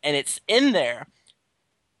 and it's in there.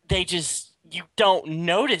 They just you don't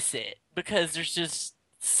notice it because there's just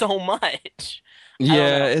so much. I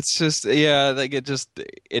don't Yeah, know. it's just like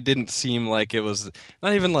it didn't seem like it was,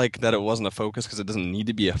 not even like that it wasn't a focus, because it doesn't need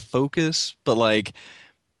to be a focus, but like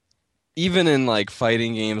even in like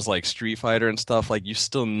fighting games like Street Fighter and stuff, like you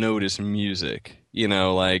still notice music.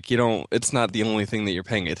 Like you don't, it's not the only thing that you're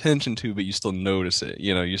paying attention to, but you still notice it.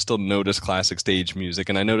 You still notice classic stage music,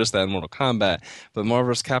 and I noticed that in Mortal Kombat. But Marvel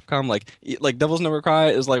vs. Capcom, like Devil's Never Cry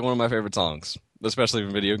is like one of my favorite songs, especially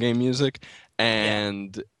in video game music. Yeah,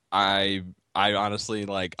 And I honestly,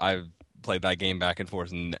 like, I've played that game back and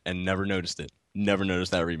forth and never noticed it. Never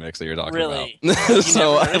noticed that remix that you're talking about. really. You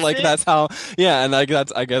So never I noticed like it? that's how, yeah, and like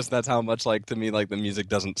I guess that's how much, like, to me, like the music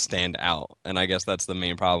doesn't stand out, and I guess that's the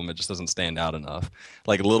main problem. It just doesn't stand out enough.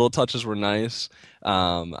 Like little touches were nice.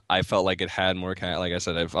 I felt like it had more like I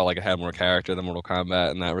said, I felt like it had more character than Mortal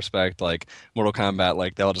Kombat in that respect. Like Mortal Kombat,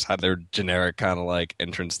 like they all just had their generic kind of like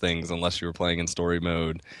entrance things unless you were playing in story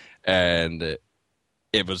mode, and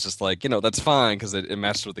it was just like, that's fine because it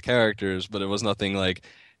matched with the characters, but it was nothing like,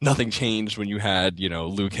 nothing changed when you had,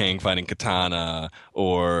 Liu Kang fighting Katana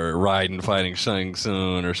or Raiden fighting Shang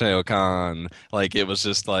Tsung or Shao Kahn. Like it was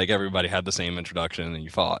just like everybody had the same introduction and you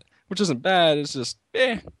fought, which isn't bad. It's just,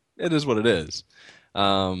 it is what it is.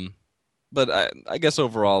 Um, but I guess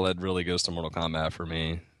overall it really goes to Mortal Kombat for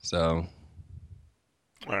me. So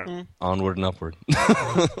All right. Hmm. onward and upward.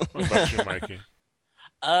 What about you, Mikey?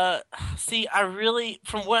 Uh, See, I really,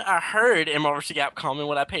 from what I heard in Marvel vs. Capcom and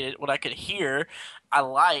what I could hear, I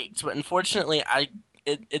liked, but unfortunately,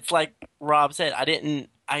 it's like Rob said,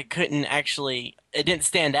 I couldn't actually, it didn't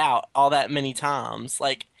stand out all that many times.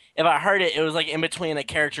 Like, if I heard it, it was like in between a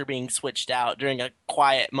character being switched out during a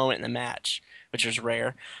quiet moment in the match, which was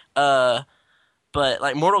rare. Uh, but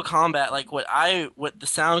like Mortal Kombat, like what the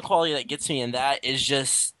sound quality that gets me in that is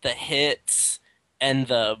just the hits and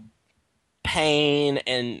the pain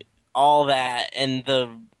and all that and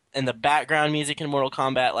the background music in Mortal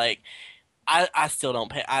Kombat. Like I still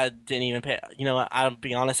don't pay. I didn't even pay. You know, I'll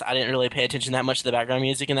be honest. I didn't really pay attention that much to the background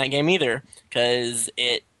music in that game either, because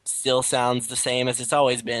it still sounds the same as it's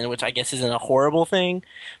always been, which I guess isn't a horrible thing.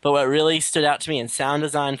 But what really stood out to me in sound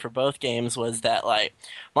design for both games was that like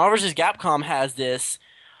Marvel vs. Capcom has this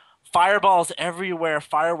fireballs everywhere,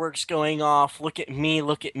 fireworks going off, look at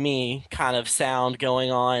me kind of sound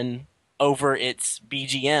going on over its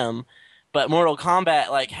BGM. But Mortal Kombat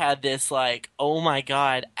like had this like, oh my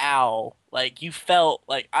god, ow. Like you felt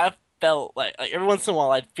like I felt like every once in a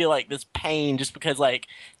while I'd feel like this pain just because like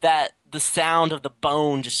that the sound of the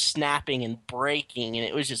bone just snapping and breaking, and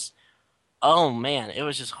it was just, oh man, it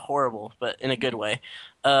was just horrible, but in a good way.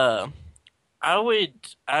 Uh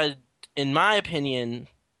I in my opinion,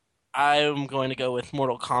 I'm going to go with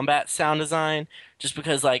Mortal Kombat sound design just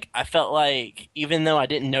because like I felt like even though I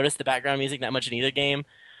didn't notice the background music that much in either game,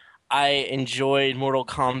 I enjoyed Mortal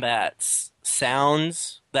Kombat's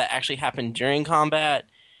sounds that actually happened during combat,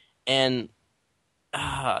 and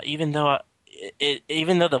even though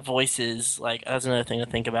even though the voices, like that's another thing to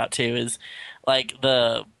think about too, is like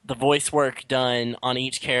the voice work done on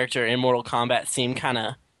each character in Mortal Kombat seemed kind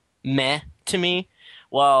of meh to me,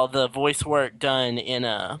 while the voice work done in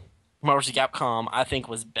Marvel vs. Capcom I think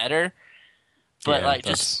was better. But Yeah, like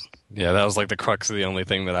that's yeah, that was like the crux of the only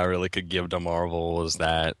thing that I really could give to Marvel was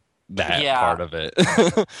that yeah, part of it.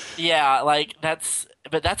 yeah, like that's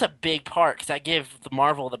a big part because that gave the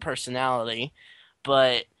Marvel the personality.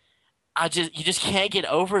 But you just can't get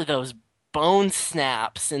over those bone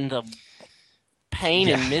snaps and the pain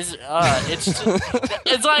Yeah. and misery.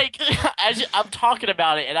 It's like I'm talking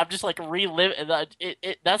about it and I'm just like reliving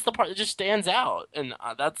it. That's the part that just stands out, and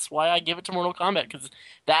that's why I give it to Mortal Kombat because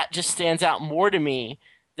that just stands out more to me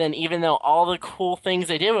than even though all the cool things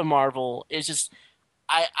they did with Marvel is just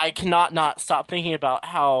I cannot not stop thinking about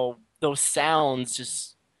how those sounds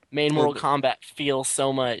just made Mortal Well, Kombat feel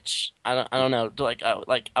so much. I don't know, like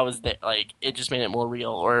I was there, like it just made it more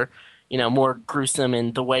real or more gruesome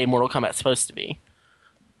in the way Mortal Kombat's supposed to be.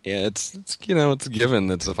 yeah, it's it's a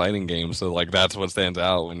given. It's a fighting game, so like that's what stands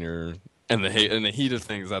out when you're in the heat of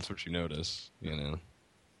things. That's what you notice. Yeah.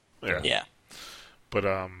 Yeah. But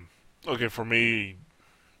okay, for me,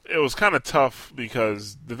 it was kind of tough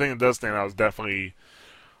because the thing that does stand out is definitely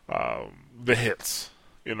the hits.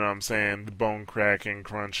 You know what I'm saying? The bone cracking,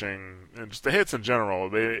 crunching, and just the hits in general.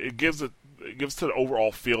 It gives to the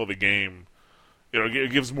overall feel of the game.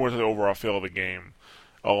 It gives more to the overall feel of the game,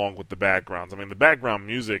 along with the backgrounds. I mean, the background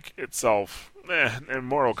music itself, in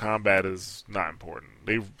Mortal Kombat is not important.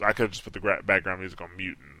 I could just put the background music on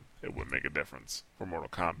mute and it wouldn't make a difference for Mortal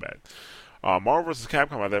Kombat. Marvel vs.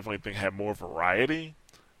 Capcom, I definitely think had more variety,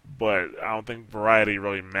 but I don't think variety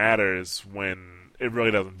really matters when it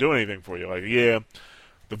really doesn't do anything for you. Like, yeah,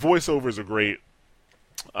 the voiceovers are great.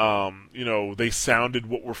 They sounded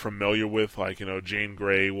what we're familiar with, like, Jean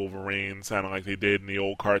Grey, Wolverine, sounded like they did in the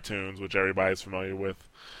old cartoons, which everybody's familiar with.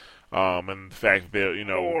 And the fact that,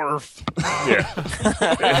 Orf. yeah,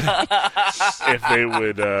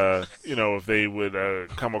 if they would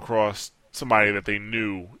come across somebody that they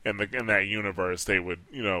knew in that universe, they would,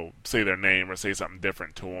 say their name or say something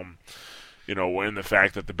different to them. In the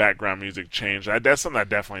fact that the background music changed. That's something I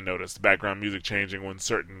definitely noticed, the background music changing when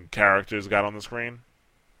certain characters got on the screen.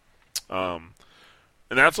 And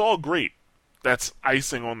that's all great. That's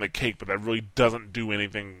icing on the cake, but that really doesn't do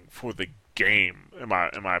anything for the game, in my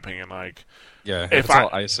opinion. Like, Yeah, if it's all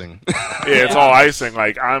icing. yeah, it's all icing.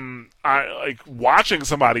 Like I like watching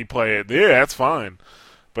somebody play it. Yeah, that's fine.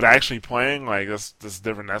 But actually playing, like, that's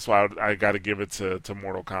different. That's why I got to give it to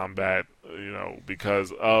Mortal Kombat,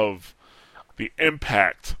 because of the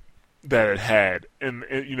impact that it had, and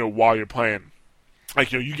while you're playing.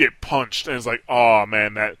 Like, you get punched, and it's like, oh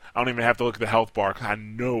man, that I don't even have to look at the health bar 'cause I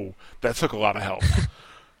know that took a lot of health.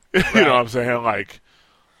 You know what I'm saying? Like,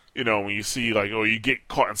 when you see, like, you get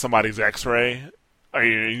caught in somebody's X-ray,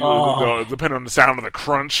 depending on the sound of the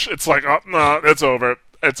crunch, it's like, oh no, it's over,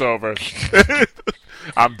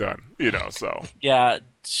 I'm done. So Yeah.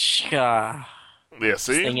 yeah,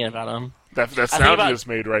 see, Thinking about them. that I think sound you about just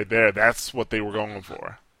made right there, that's what they were going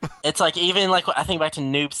for. It's like even like I think back to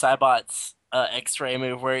Noob Saibot's X-ray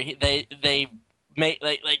move where they make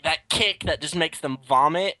like that kick that just makes them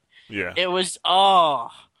vomit. Yeah. It was oh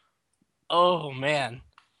man.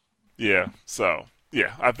 Yeah. So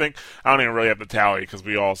yeah, I think I don't even really have to tally because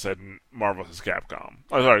we all said Marvel vs. Capcom.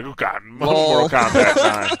 Oh, sorry, oh God, Mortal Lol.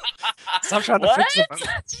 Kombat Stop trying to What? fix the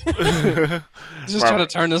balance. 9. Just trying to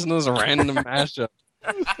turn this into a random mashup.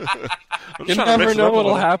 I'm You just trying to never mix it know up a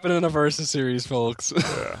what'll little. happen in a versus series, folks.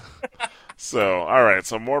 Yeah. So, all right.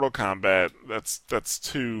 So, Mortal Kombat. That's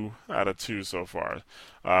 2 out of 2 so far.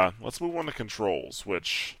 Let's move on to controls,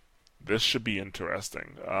 which this should be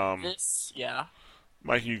interesting. This yeah.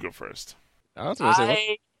 Mike, you go first. I was gonna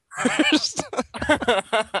say what I first.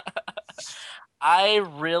 I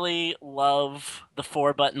really love the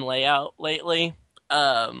 4-button layout lately.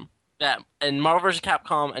 That and Marvel vs.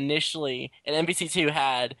 Capcom initially and MvC2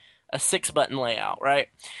 had a 6-button layout, right?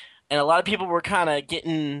 And a lot of people were kind of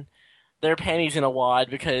getting their panties in a wad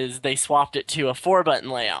because they swapped it to a 4-button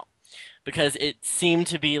layout because it seemed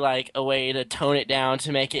to be like a way to tone it down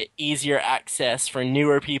to make it easier access for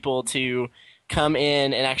newer people to come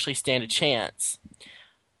in and actually stand a chance.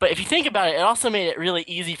 But if you think about it, it also made it really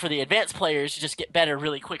easy for the advanced players to just get better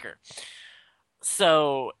really quicker.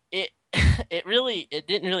 So it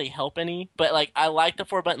didn't really help any, but like I like the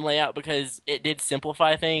 4-button layout because it did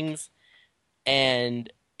simplify things and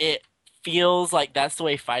it feels like that's the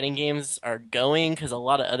way fighting games are going because a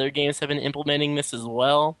lot of other games have been implementing this as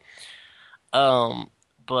well. Um,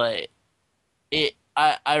 but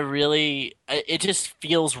I really it just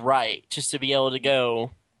feels right just to be able to go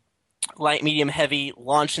light, medium, heavy,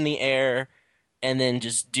 launch in the air, and then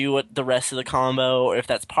just do what the rest of the combo, or if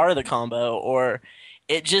that's part of the combo, or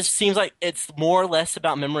it just seems like it's more or less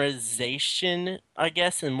about memorization, I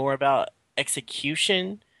guess, and more about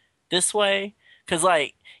execution this way. Because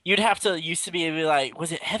like you'd have to used to be able to be like,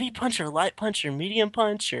 was it heavy punch or light punch or medium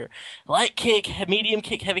punch or light kick, medium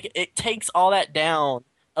kick, heavy kick? It takes all that down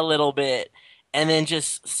a little bit and then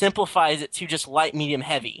just simplifies it to just light, medium,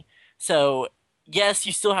 heavy. So yes,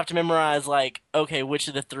 you still have to memorize like, okay, which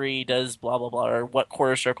of the three does blah blah blah or what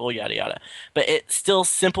quarter circle, yada yada. But it still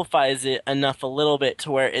simplifies it enough a little bit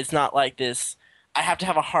to where it's not like this. I have to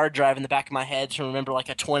have a hard drive in the back of my head to remember like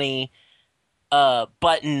a 20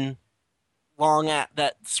 button long app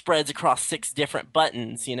that spreads across 6 different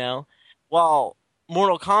buttons. While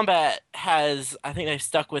Mortal Kombat has, I think they've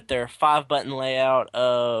stuck with their 5-button layout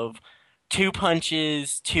of 2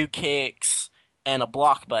 punches, 2 kicks, and a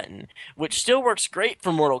block button, which still works great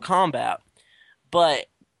for Mortal Kombat. But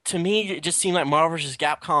to me, it just seemed like Marvel vs.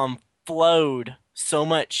 Capcom flowed so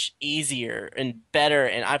much easier and better,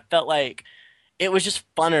 and I felt like it was just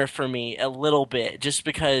funner for me a little bit, just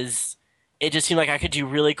because it just seemed like I could do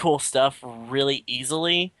really cool stuff really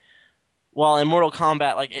easily. While in Mortal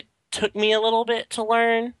Kombat, like it took me a little bit to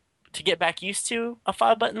learn to get back used to a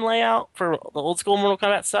 5-button layout for the old school Mortal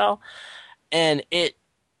Kombat style, and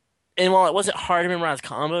while it wasn't hard to memorize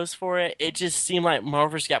combos for it, it just seemed like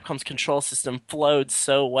Marvel vs. Capcom's control system flowed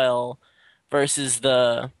so well versus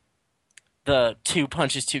the 2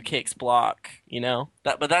 punches, 2 kicks block.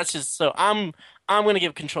 But that's just so I'm gonna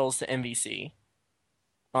give controls to MVC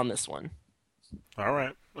on this one. All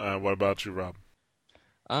right. What about you, Rob?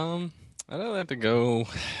 I don't have to go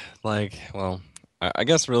well, I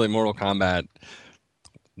guess really Mortal Kombat,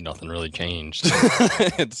 nothing really changed.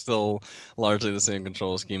 It's still largely the same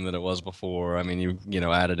control scheme that it was before. I mean, you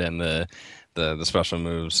added in the special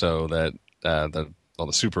moves so that the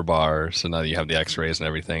super bar, so now you have the X-rays and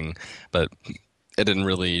everything, but it didn't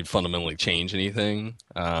really fundamentally change anything.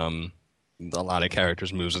 A lot of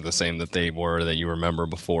characters' moves are the same that you remember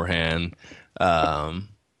beforehand.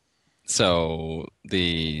 So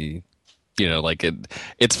it's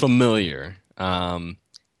familiar.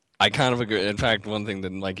 I kind of agree. In fact, one thing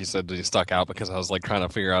that, like you said, that stuck out because I was like trying to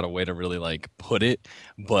figure out a way to really like put it,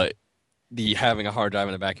 but the having a hard drive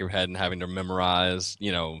in the back of your head and having to memorize,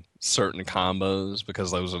 certain combos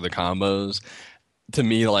because those are the combos, to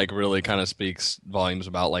me, like really kind of speaks volumes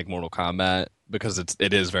about like Mortal Kombat because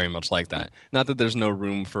it is very much like that. Not that there's no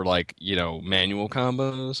room for like, manual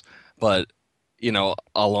combos, but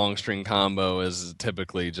a long string combo is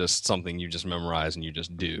typically just something you just memorize and you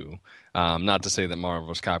just do. Not to say that Marvel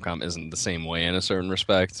vs. Capcom isn't the same way in a certain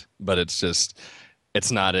respect, but it's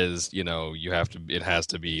not as, it has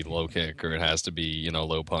to be low kick or it has to be,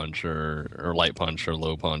 low punch or light punch or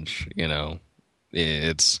low punch,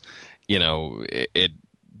 it's,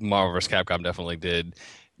 Marvel vs. Capcom definitely did,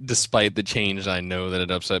 despite the change. I know that it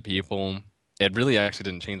upset people. It really actually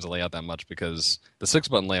didn't change the layout that much because the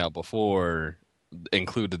 6-button layout before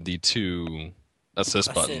included the two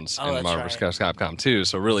assist buttons Oh, in that's Marvel right. vs. Capcom 2,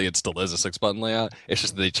 so really it still is a 6-button layout. It's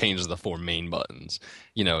just they changed the 4 main buttons.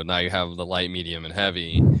 Now you have the light, medium, and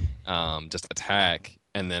heavy, just attack,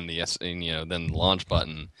 and then then the launch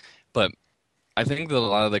button. But I think that a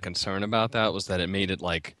lot of the concern about that was that it made it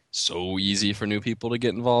like so easy for new people to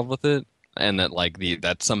get involved with it, and that like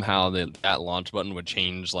that somehow that launch button would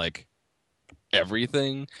change like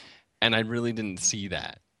everything, and I really didn't see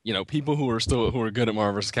that. People who are good at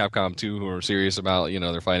Marvel vs. Capcom 2, who are serious about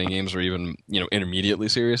their fighting games, or even intermediately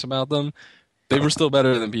serious about them, they were still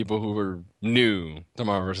better than people who were new to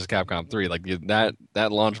Marvel vs. Capcom 3. Like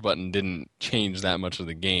that launch button didn't change that much of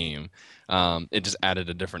the game. It just added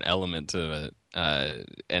a different element to it,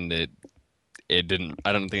 and it didn't.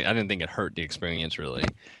 I didn't think it hurt the experience really.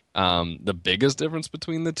 The biggest difference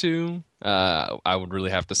between the two, I would really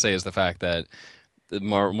have to say, is the fact that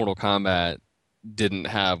Mortal Kombat didn't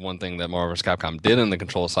have one thing that Marvel vs. Capcom did in the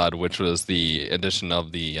control side, which was the addition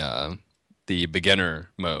of the beginner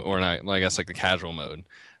mode, or not, well, I guess like the casual mode,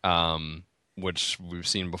 which we've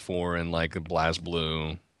seen before in like Blast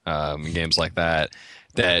Blue, games like that.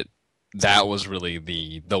 That was really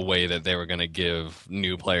the way that they were going to give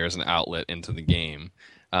new players an outlet into the game.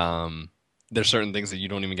 There's certain things that you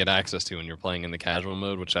don't even get access to when you're playing in the casual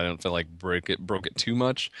mode, which I don't feel like broke it too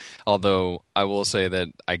much. Although I will say that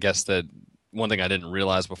I guess that one thing I didn't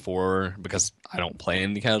realize before, because I don't play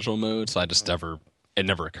in the casual mode, so it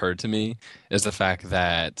never occurred to me, is the fact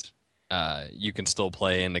that you can still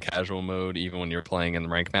play in the casual mode even when you're playing in the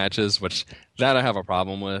rank matches, which that I have a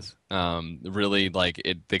problem with. Really, like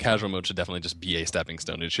the casual mode should definitely just be a stepping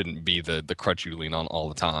stone. It shouldn't be the crutch you lean on all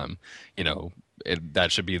the time.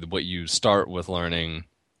 That should be what you start with learning,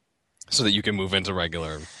 so that you can move into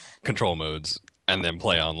regular control modes and then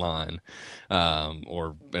play online,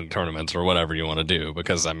 or in tournaments or whatever you want to do.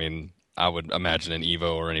 Because I mean, I would imagine in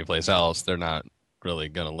Evo or any place else, they're not really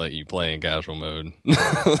gonna let you play in casual mode.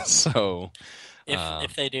 So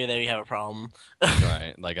If they do, then you have a problem.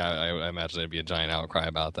 right, like I imagine there'd be a giant outcry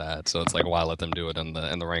about that. So it's like, why let them do it in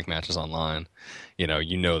the rank matches online?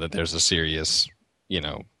 That there's a serious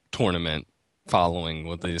tournament following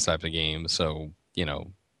with these types of games. So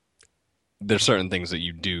there's certain things that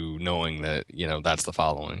you do knowing that that's the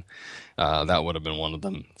following. That would have been one of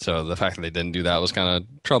them. So the fact that they didn't do that was kind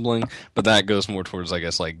of troubling. But that goes more towards, I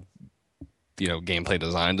guess, like gameplay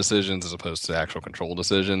design decisions as opposed to actual control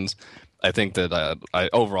decisions. I think that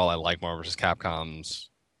overall I like Marvel vs. Capcom's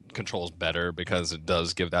controls better because it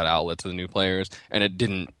does give that outlet to the new players, and it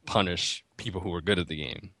didn't punish people who were good at the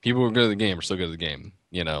game. People who were good at the game are still good at the game.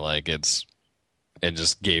 It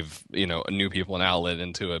just gave new people an outlet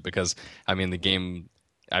into it, because I mean the game.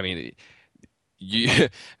 I mean,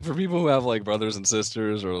 for people who have like brothers and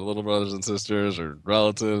sisters, or little brothers and sisters, or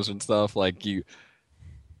relatives and stuff, like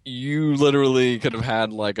you literally could have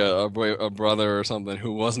had like a brother or something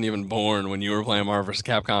who wasn't even born when you were playing Marvel vs.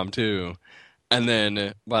 Capcom 2, and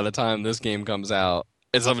then by the time this game comes out,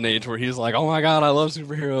 it's of an age where he's like, "Oh my God, I love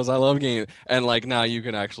superheroes, I love games," and like now you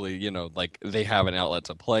can actually, like they have an outlet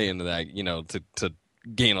to play into that, to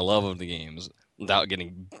gain a love of the games without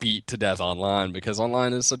getting beat to death online, because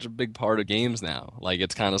online is such a big part of games now. Like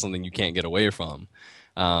it's kind of something you can't get away from.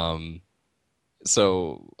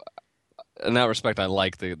 So in that respect, I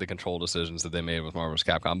like the control decisions that they made with Marvel vs.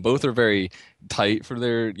 Capcom. Both are very tight for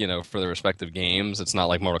their respective games. It's not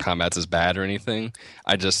like Mortal Kombat's is bad or anything.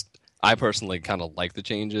 I personally kind of like the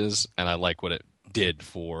changes, and I like what it did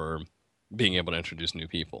for being able to introduce new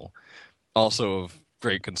people. Also of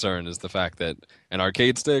great concern is the fact that an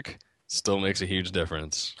arcade stick still makes a huge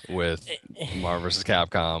difference with Marvel vs.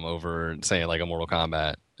 Capcom over, say, like a Mortal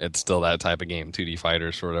Kombat. It's still that type of game, 2D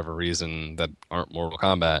fighters for whatever reason that aren't Mortal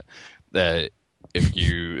Kombat. That if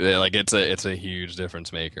you like, it's a huge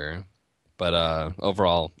difference maker. But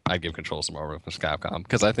overall, I give controls to Marvel vs. Capcom,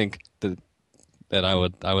 because I think that I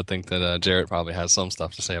would think that Jarrett probably has some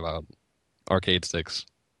stuff to say about arcade sticks,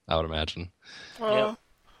 I would imagine. Well,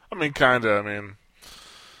 I mean, kinda. I mean,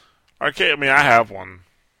 arcade. I mean, I have one.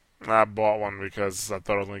 I bought one because I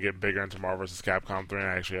thought I was going to get bigger into Marvel vs. Capcom 3, and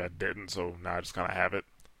actually I didn't, so now I just kind of have it.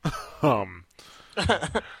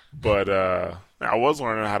 But I was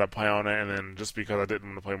learning how to play on it, and then just because I didn't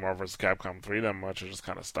want to play Marvel vs. Capcom 3 that much, I just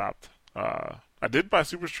kind of stopped. I did buy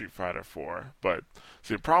Super Street Fighter 4, but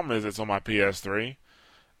see, the problem is it's on my PS3,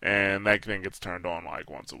 and that thing gets turned on like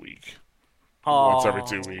once a week. Once every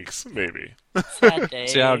 2 weeks, maybe. Sad day.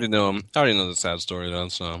 See, I already know the sad story though,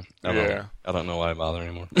 so I don't know why I bother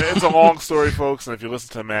anymore. It's a long story, folks, and if you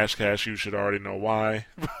listen to Mashcast, you should already know why.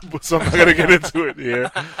 So I'm not gonna get into it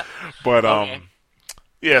here. But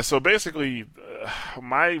Yeah, so basically,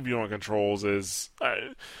 my view on controls is,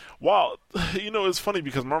 while it's funny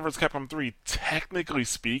because Marvel vs. Capcom 3, technically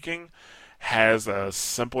speaking, has a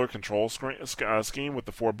simpler control scheme with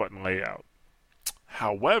the 4-button layout.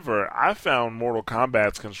 However, I found Mortal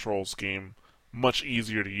Kombat's control scheme much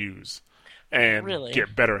easier to use and Really?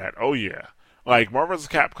 get better at. Oh yeah, like Marvel vs.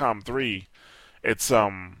 Capcom 3, it's I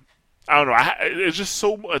don't know, it's just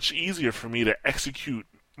so much easier for me to execute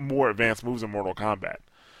more advanced moves in Mortal Kombat.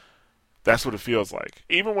 That's what it feels like.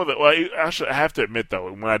 Even with it, well, I have to admit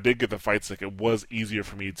though, when I did get the fight stick, it was easier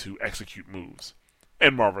for me to execute moves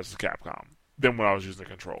in Marvel vs. Capcom than when I was using the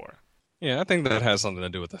controller. Yeah, I think that has something to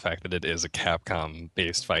do with the fact that it is a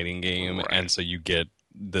Capcom-based fighting game, Right. and so you get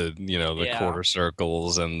the Yeah. quarter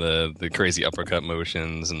circles and the crazy uppercut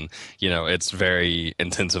motions, and it's very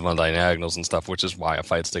intensive on diagonals and stuff, which is why a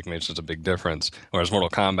fight stick makes such a big difference. Whereas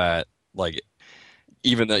Mortal Kombat, like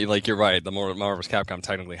even though, like you're right, the Marvel vs. Capcom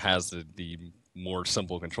technically has the more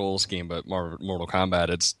simple control scheme, but Mortal Kombat,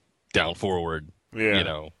 it's down forward, you Yeah.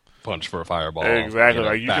 know, punch for a fireball, Exactly.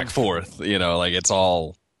 Like you back can, forth, like it's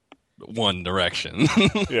all one direction.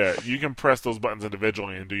 yeah, you can press those buttons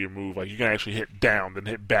individually and do your move. Like you can actually hit down, then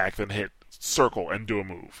hit back, then hit circle and do a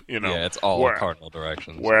move. Yeah, it's all Where, cardinal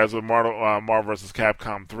directions. whereas with Marvel vs.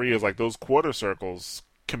 Capcom 3 is like those quarter circles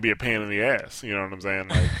can be a pain in the ass. You know what I'm saying?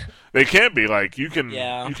 Like they can be like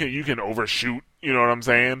Yeah. you can overshoot. You know what I'm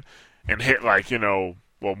saying? And hit like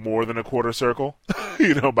more than a quarter circle.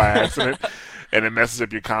 By accident, and it messes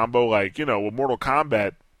up your combo. Like with Mortal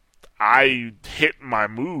Kombat, I hit my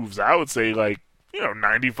moves, I would say, like,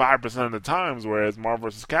 95% of the times, whereas Marvel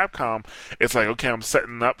vs. Capcom, it's like, okay, I'm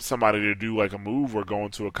setting up somebody to do, like, a move or go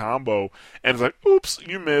into a combo, and it's like, oops,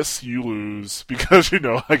 you miss, you lose, because,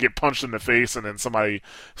 I get punched in the face, and then somebody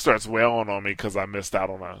starts wailing on me because I missed out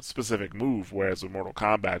on a specific move, whereas with Mortal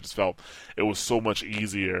Kombat, I just felt it was so much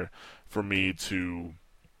easier for me to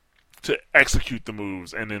execute the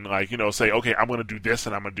moves and then say, okay, I'm gonna do this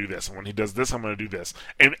and I'm gonna do this, and when he does this I'm gonna do this,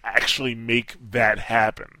 and actually make that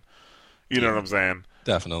happen. You know what I'm saying?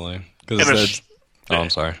 Definitely. Because I'm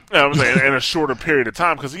sorry. I'm saying in a shorter period of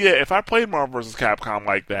time. Because if I played Marvel vs. Capcom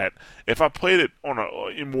like that, if I played it on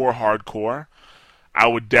a more hardcore, I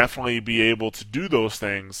would definitely be able to do those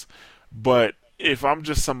things. But if I'm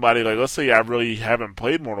just somebody, like, let's say I really haven't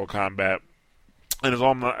played Mortal Kombat, and as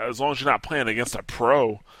long as you're not playing against a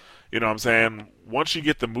pro, you know what I'm saying? Once you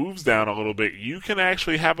get the moves down a little bit, you can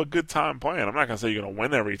actually have a good time playing. I'm not going to say you're going to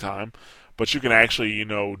win every time, but you can actually,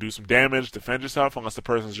 do some damage, defend yourself, unless the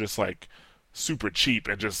person's just, like, super cheap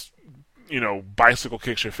and just, bicycle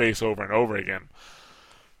kicks your face over and over again.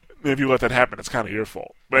 And if you let that happen, it's kind of your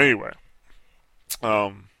fault. But anyway,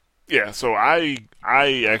 yeah, so I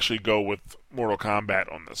actually go with Mortal Kombat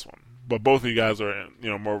on this one. But both of you guys are,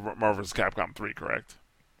 Marvel vs. Capcom 3, correct?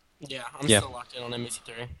 Yeah, I'm Yeah. still locked in on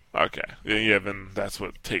MvC3. Okay. Yeah, then that's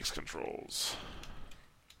what takes controls.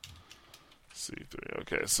 C3.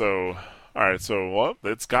 Okay, so... Alright, so, well,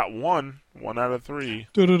 it's got one. 1 out of 3.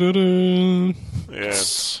 Du-du-du-du. Yeah,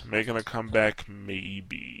 it's making a comeback,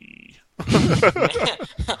 maybe.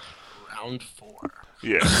 Round 4.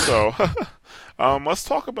 Yeah, so... let's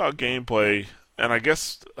talk about gameplay. And I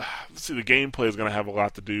guess, let's see, the gameplay is going to have a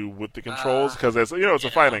lot to do with the controls, because it's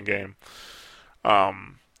a fighting game.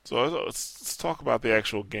 So let's talk about the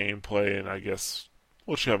actual gameplay and I guess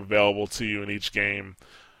what you have available to you in each game.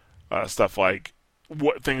 Stuff like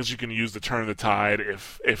what things you can use to turn the tide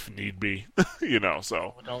if need be.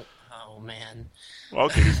 So. Oh, man.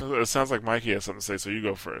 Okay, so it sounds like Mikey has something to say, so you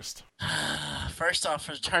go first. First off,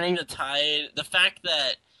 for turning the tide, the fact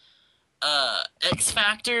that X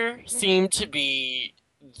Factor seemed to be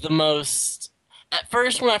the most... At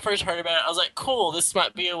first, when I first heard about it, I was like, cool, this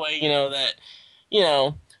might be a way, that,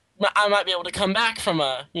 I might be able to come back from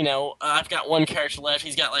I've got one character left,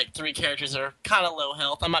 he's got like 3 characters that are kind of low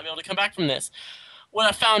health, I might be able to come back from this. What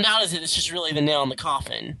I found out is that it's just really the nail in the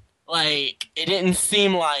coffin. Like, it didn't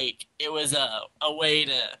seem like it was a way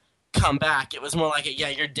to come back. It was more like, yeah,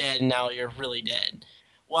 you're dead, and now you're really dead.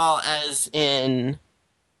 While as in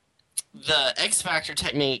the X Factor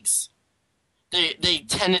techniques, they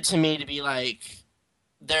tended to me to be like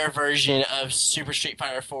their version of Super Street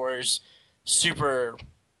Fighter 4's super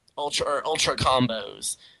ultra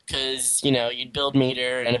combos, because you'd build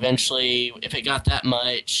meter, and eventually if it got that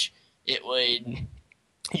much,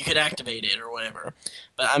 you could activate it or whatever.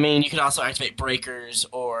 But I mean, you could also activate breakers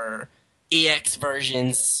or EX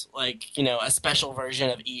versions, like a special version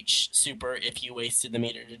of each super if you wasted the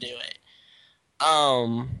meter to do it.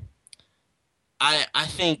 I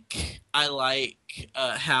think I like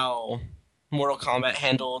how Mortal Kombat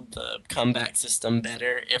handled the comeback system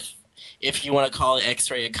better. if you want to call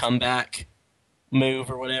X-Ray a comeback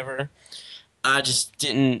move or whatever. I just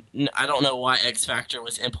didn't. I don't know why X Factor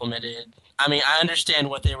was implemented. I mean, I understand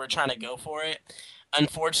what they were trying to go for it.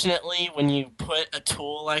 Unfortunately, when you put a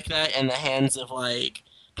tool like that in the hands of like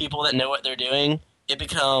people that know what they're doing, it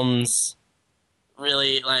becomes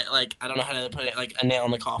really like I don't know how to put it, like a nail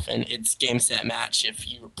in the coffin. It's game set match if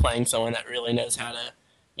you're playing someone that really knows how to,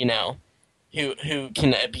 you know, who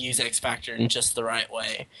can abuse X Factor in just the right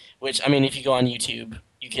way. Which, I mean, if you go on YouTube,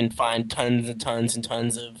 you can find tons and tons and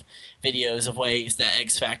tons of videos of ways that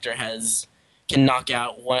X Factor can knock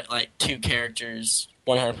out two characters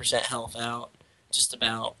 100% health out, just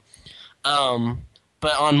about.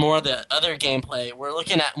 But on more of the other gameplay, we're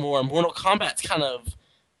looking at more Mortal Kombat's kind of.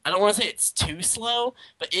 I don't want to say it's too slow,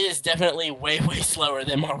 but it is definitely way, way slower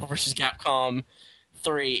than Marvel vs. Capcom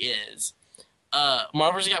 3 is.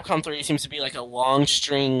 Marvel vs. Capcom 3 seems to be like a long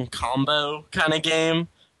string combo kind of game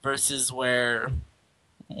versus where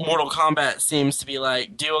Mortal Kombat seems to be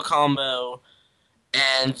like do a combo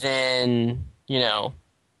and then, you know,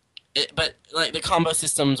 but like the combo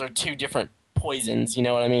systems are two different poisons, you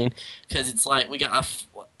know what I mean? Because it's like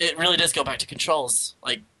it really does go back to controls,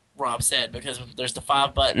 like Rob said, because there's the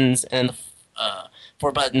 5 buttons and the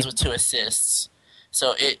 4 buttons with 2 assists.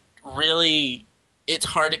 So it's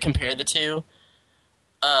hard to compare the two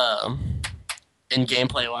in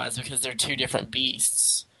gameplay wise because they're two different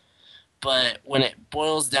beasts. But when it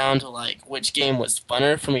boils down to like which game was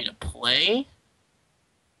funner for me to play,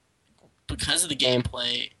 because of the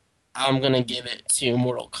gameplay, I'm gonna give it to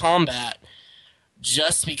Mortal Kombat,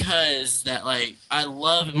 just because that like I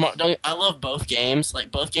love both games.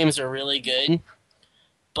 Like both games are really good,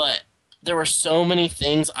 but there were so many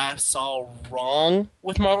things I saw wrong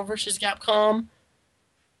with Marvel vs. Capcom.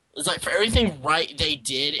 It's like for everything right they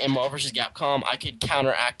did in Marvel vs. Capcom, I could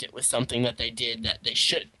counteract it with something that they did that they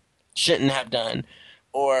shouldn't have done,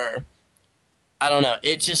 or I don't know.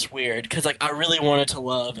 It's just weird because like I really wanted to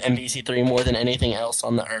love MvC3 more than anything else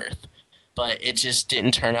on the earth, but it just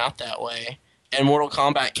didn't turn out that way. And Mortal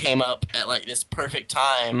Kombat came up at like this perfect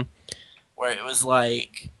time where it was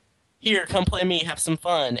like, here, come play me, have some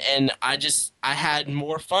fun. And I had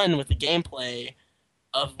more fun with the gameplay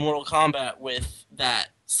of Mortal Kombat with that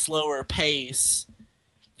slower pace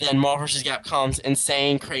than Marvel vs. Capcom's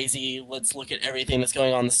insane, crazy, let's look at everything that's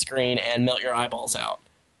going on the screen and melt your eyeballs out.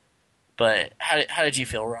 But how did you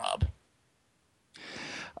feel, Rob?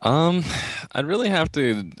 I'd really have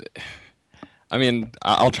to. I mean,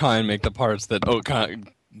 I'll try and make the parts that kind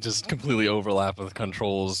of just completely overlap with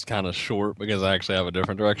controls kind of short because I actually have a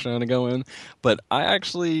different direction to go in. But I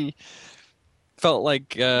actually felt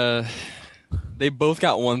like they both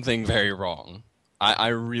got one thing very wrong. I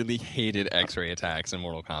really hated X-ray attacks in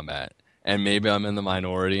Mortal Kombat. And maybe I'm in the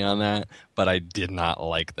minority on that, but I did not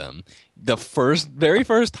like them. The very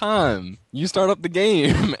first time you start up the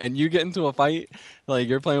game and you get into a fight, like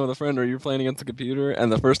you're playing with a friend or you're playing against a computer,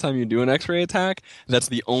 and the first time you do an X-ray attack, that's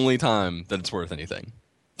the only time that it's worth anything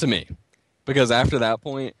to me. Because after that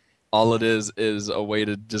point, all it is a way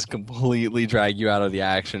to just completely drag you out of the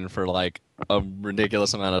action for like a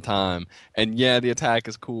ridiculous amount of time. And yeah, the attack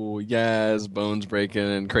is cool. Yeah, it's bones breaking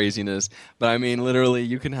and craziness. But I mean, literally,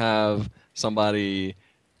 you can have somebody,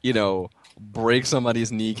 break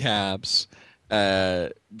somebody's kneecaps,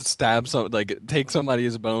 take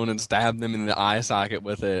somebody's bone and stab them in the eye socket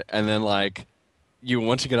with it, and then once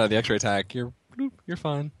you get out of the X-ray attack, you're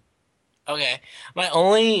fine. Okay, my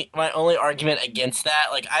only argument against that,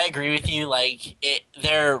 like I agree with you, like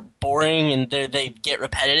they're boring and they get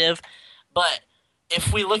repetitive, but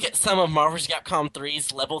if we look at some of Marvel vs. Capcom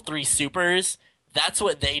 3's level 3 supers, that's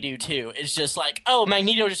what they do too. It's just like, oh,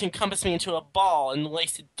 Magneto just encompassed me into a ball and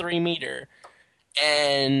wasted 3 meter,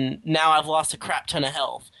 and now I've lost a crap ton of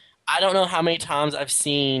health. I don't know how many times I've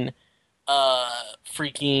seen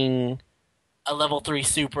freaking a level 3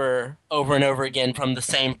 super over and over again from the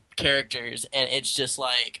same characters, and it's just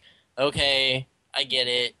like, okay, I get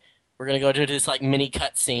it. We're gonna go to this like mini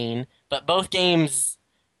cutscene, but both games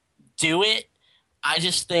do it. I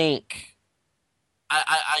just think,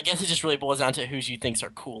 I guess it just really boils down to who you thinks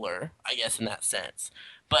are cooler, I guess, in that sense.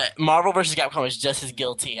 But Marvel vs. Capcom is just as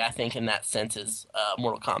guilty, I think, in that sense as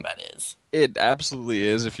Mortal Kombat is. It absolutely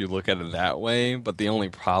is if you look at it that way, but the only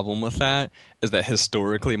problem with that is that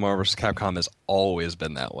historically Marvel vs. Capcom has always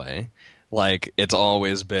been that way. Like, it's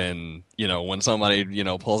always been, when somebody,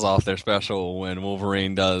 pulls off their special, when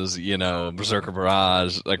Wolverine does, Berserker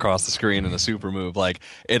Barrage across the screen in a super move, like,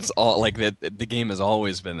 it's all, like, the game has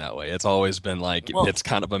always been that way. It's always been, like, Well, it's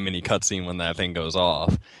kind of a mini cutscene when that thing goes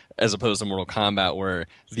off, as opposed to Mortal Kombat, where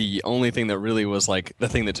the only thing that really was, like, the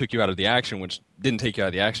thing that took you out of the action, which didn't take you out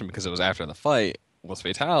of the action because it was after the fight, was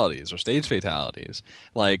fatalities, or stage fatalities.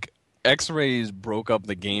 Like, X-Rays broke up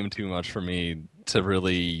the game too much for me to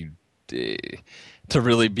really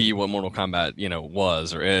be what Mortal Kombat,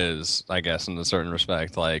 was or is, I guess, in a certain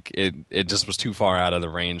respect. Like, it just was too far out of the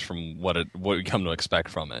range from what we come to expect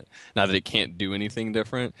from it. Not that it can't do anything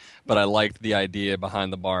different, but I liked the idea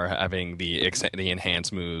behind the bar having the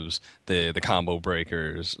enhanced moves, the combo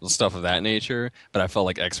breakers, stuff of that nature. But I felt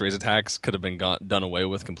like X-Ray's attacks could have been done away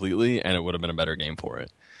with completely, and it would have been a better game for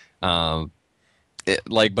it.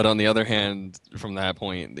 But on the other hand, from that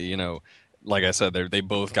point, like I said, they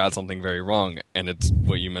both got something very wrong, and it's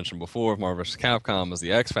what you mentioned before. Marvel vs. Capcom is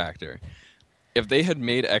the X Factor. If they had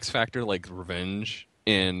made X Factor like Revenge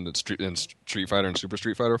in Street Fighter and Super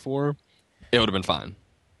Street Fighter 4, it would have been fine.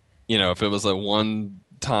 If it was a one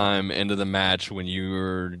time into the match when you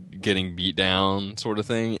were getting beat down sort of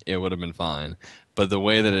thing, it would have been fine. But the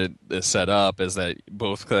way that it is set up is that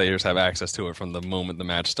both players have access to it from the moment the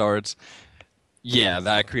match starts. Yeah,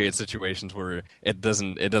 that creates situations where it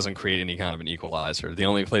doesn't create any kind of an equalizer. The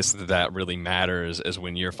only place that really matters is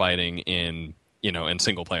when you're fighting in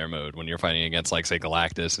single player mode, when you're fighting against, like, say,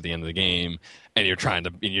 Galactus at the end of the game, and you're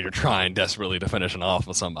trying desperately to finish it off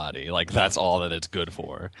with somebody. Like, that's all that it's good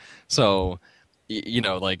for. So,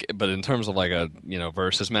 but in terms of, like, a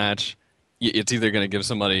versus match, it's either going to give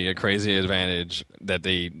somebody a crazy advantage that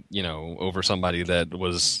they over somebody that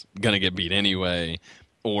was going to get beat anyway,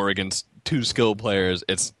 or against two skilled players,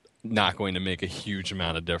 it's not going to make a huge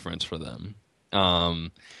amount of difference for them.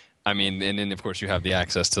 I mean, and then of course you have the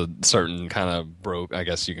access to certain kind of I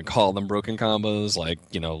guess you can call them broken combos, like,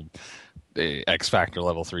 the X Factor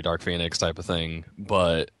level 3 Dark Phoenix type of thing.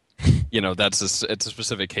 But, it's a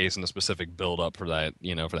specific case and a specific build up for that,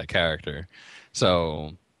 for that character.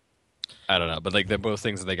 So, I don't know. But, like, they're both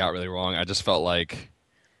things that they got really wrong. I just felt like,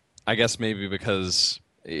 I guess maybe because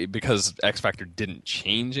X Factor didn't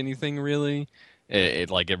change anything really,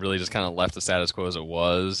 it really just kind of left the status quo as it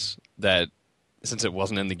was. That since it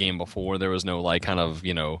wasn't in the game before, there was no, like, kind of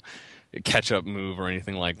catch up move or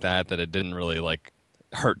anything like that. That it didn't really, like,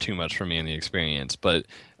 hurt too much for me in the experience. But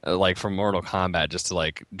like, for Mortal Kombat, just to,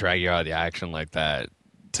 like, drag you out of the action like that,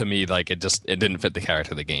 to me, like, it didn't fit the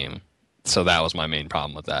character of the game. So that was my main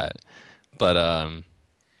problem with that. But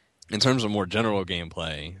in terms of more general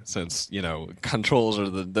gameplay, since, controls are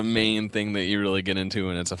the main thing that you really get into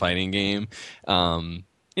when it's a fighting game,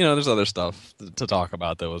 there's other stuff to talk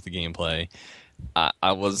about, though, with the gameplay.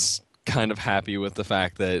 I was kind of happy with the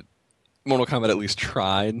fact that Mortal Kombat at least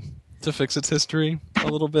tried to fix its history a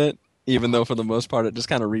little bit, even though for the most part it just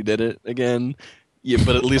kind of redid it again. Yeah,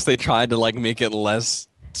 but at least they tried to, like, make it less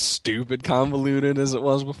stupid convoluted as it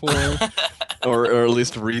was before. Or at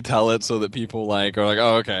least retell it so that people, like, are like,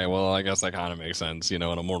 oh, okay, well, I guess that kind of makes sense, in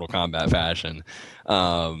a Mortal Kombat fashion.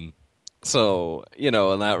 So, in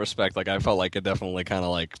that respect, like, I felt like it definitely kind of,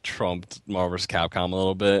 like, trumped Marvel vs. Capcom a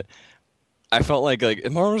little bit. I felt like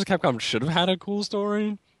Marvel vs. Capcom should have had a cool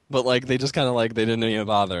story, but, like, they just kind of, like, they didn't even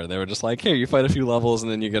bother. They were just like, here, you fight a few levels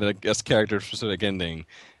and then you get a character-specific ending,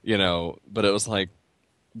 But it was like,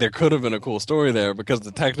 there could have been a cool story there, because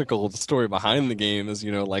the technical story behind the game is,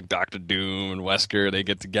 like Dr. Doom and Wesker, they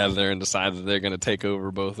get together and decide that they're going to take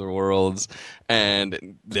over both their worlds,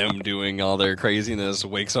 and them doing all their craziness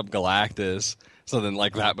wakes up Galactus. So then,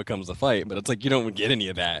 like, that becomes the fight. But it's like, you don't get any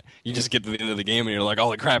of that. You just get to the end of the game and you're like,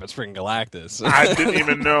 holy crap, it's freaking Galactus. I didn't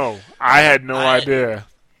even know. I had no idea.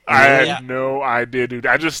 I had no idea, dude.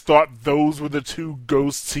 I just thought those were the two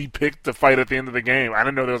ghosts he picked to fight at the end of the game. I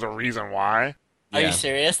didn't know there was a reason why. Are you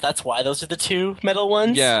serious? That's why those are the two metal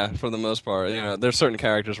ones? Yeah, for the most part. There's certain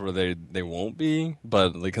characters where they won't be, but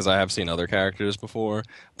because I have seen other characters before.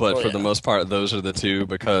 But for the most part, those are the two,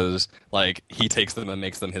 because, like, he takes them and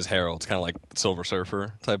makes them his heralds, kind of like Silver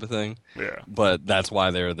Surfer type of thing. Yeah. But that's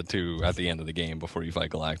why they're the two at the end of the game before you fight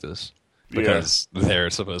Galactus. Because they're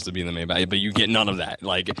supposed to be the main bad, but you get none of that.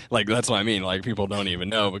 Like that's what I mean. Like, people don't even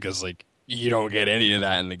know, because, like, you don't get any of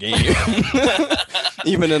that in the game.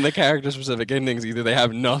 even in the character-specific endings, either they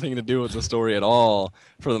have nothing to do with the story at all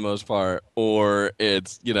for the most part, or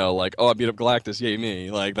it's like, oh, I beat up Galactus, yay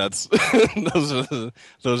me! Like that's those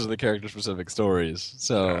are the character-specific stories.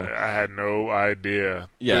 So I had no idea.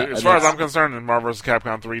 yeah, As far as I'm concerned, Marvel vs.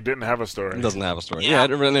 Capcom 3 didn't have a story. it doesn't have a story. Yeah,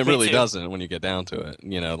 Yeah, it really too. doesn't when you get down to it.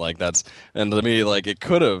 Like that's and to me, like it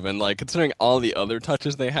could have, and like considering all the other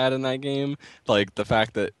touches they had in that game, like the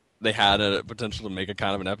fact that they had a potential to make a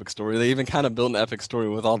kind of an epic story. They even kind of built an epic story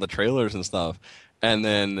with all the trailers and stuff, and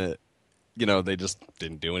then they just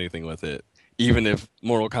didn't do anything with it. Even if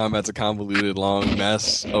Mortal Kombat's a convoluted, long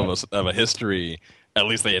mess of a history, at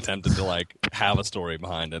least they attempted to like have a story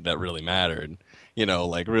behind it that really mattered.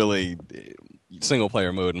 Like really single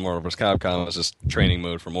player mode in Marvel vs. Capcom was just training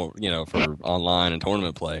mode for more, for online and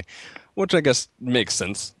tournament play, which I guess makes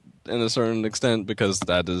sense in a certain extent because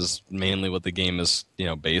that is mainly what the game is,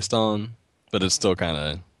 based on. But it's still kind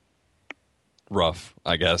of rough,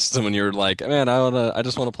 I guess. So when you're like, man, I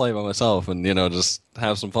just want to play by myself and just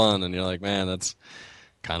have some fun, and you're like, man, that's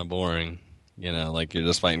kind of boring. Like you're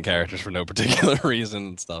just fighting characters for no particular reason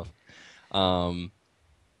and stuff.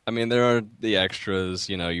 I mean, there are the extras.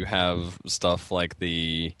 You have stuff like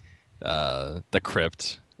the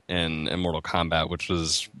crypt in Mortal Kombat, which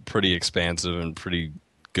was pretty expansive and pretty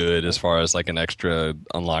good as far as like an extra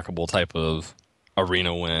unlockable type of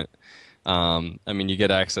arena went. I mean, you get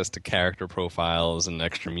access to character profiles and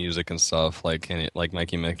extra music and stuff, like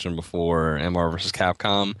Mikey mentioned before, in Marvel vs.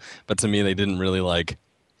 Capcom. But to me, they didn't really like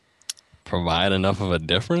provide enough of a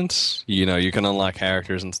difference. You can unlock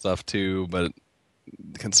characters and stuff too, but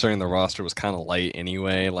considering the roster was kind of light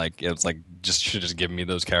anyway, like it's like should give me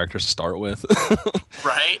those characters to start with.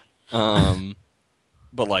 Right?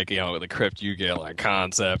 But like with the crypt, you get like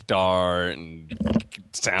concept art and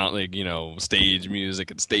sound, like stage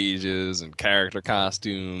music and stages and character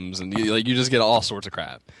costumes, and you just get all sorts of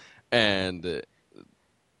crap, and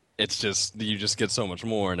it's just you just get so much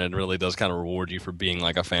more, and it really does kind of reward you for being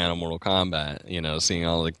like a fan of Mortal Kombat. Seeing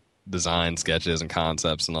all the design sketches and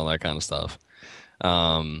concepts and all that kind of stuff.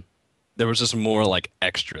 There was just more like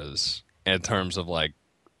extras in terms of like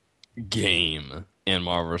game in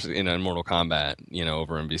Mortal Kombat,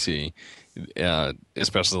 over MvC,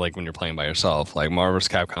 especially like when you're playing by yourself. Like Marvel vs.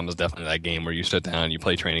 Capcom is definitely that game where you sit down, you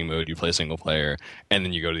play training mode, you play single player, and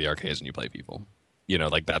then you go to the arcades and you play people.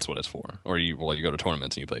 Like that's what it's for. Or you go to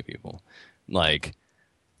tournaments and you play people. Like,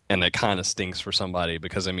 and it kind of stinks for somebody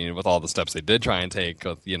because I mean, with all the steps they did try and take,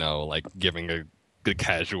 with like giving a good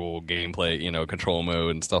casual gameplay, control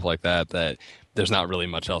mode and stuff like that, that there's not really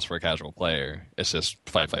much else for a casual player. It's just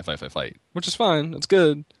fight, which is fine. It's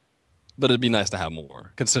good, but it'd be nice to have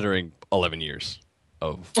more, considering 11 years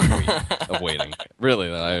of waiting. Really,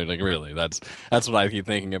 really, that's what I keep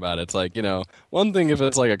thinking about. It's like one thing if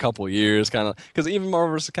it's like a couple years, kind of, because even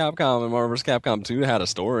Marvel vs. Capcom and Marvel vs. Capcom 2 had a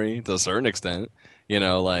story to a certain extent.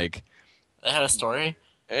 Like They had a story?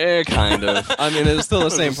 Kind of. I mean, it's still the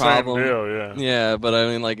same problem. Deal, yeah. Yeah, but I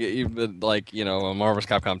mean, like, even like Marvel vs.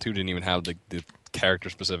 Capcom 2 didn't even have the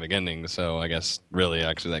character-specific ending, so I guess really,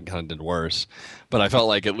 actually, that kind of did worse. But I felt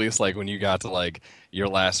like at least like when you got to like your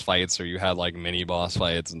last fights, or you had like mini boss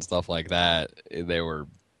fights and stuff like that, they were,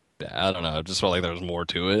 I don't know, it just felt like there was more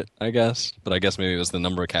to it, I guess. But I guess maybe it was the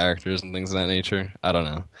number of characters and things of that nature. I don't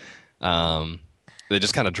know. They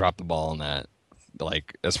just kind of dropped the ball on that,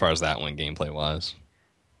 like as far as that one gameplay wise.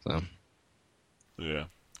 So, yeah.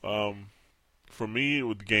 For me,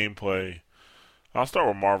 with gameplay, I'll start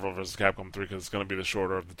with Marvel vs. Capcom 3 because it's going to be the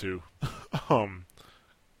shorter of the two.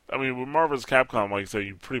 I mean, with Marvel vs. Capcom, like I said,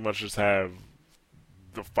 you pretty much just have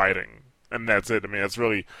the fighting, and that's it. I mean, that's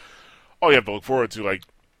really all you have to look forward to. Like,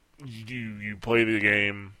 you play the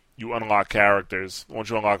game, you unlock characters. Once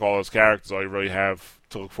you unlock all those characters, all you really have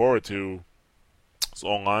to look forward to is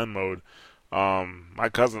online mode. My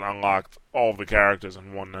cousin unlocked all of the characters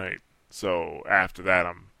in one night. So after that,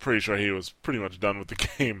 I'm pretty sure he was pretty much done with the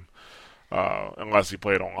game, unless he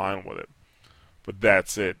played online with it. But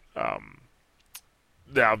that's it.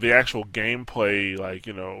 Now, the actual gameplay, like,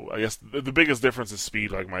 I guess the biggest difference is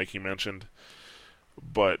speed, like Mikey mentioned.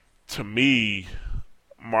 But to me,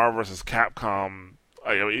 Marvel vs. Capcom,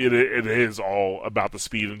 it is all about the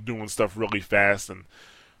speed and doing stuff really fast and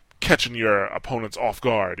catching your opponents off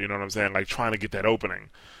guard, you know what I'm saying? Like, trying to get that opening.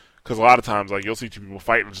 Because a lot of times, like, you'll see two people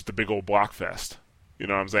fighting just a big old block fest. You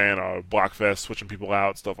know what I'm saying? Or block fest, switching people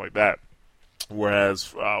out, stuff like that.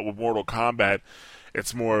 Whereas with Mortal Kombat,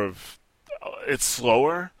 it's more of, it's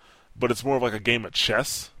slower, but it's more of like a game of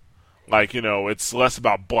chess. Like, it's less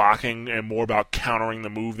about blocking and more about countering the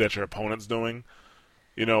move that your opponent's doing,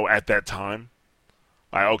 at that time.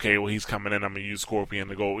 Like, okay, well, he's coming in, I'm going to use Scorpion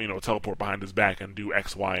to go, teleport behind his back and do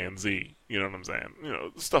X, Y, and Z. You know what I'm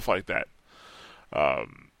saying? Stuff like that.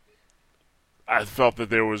 I felt that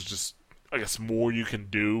there was just, I guess, more you can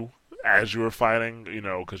do as you were fighting,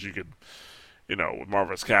 because you could, with Marvel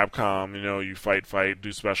vs. Capcom, you fight,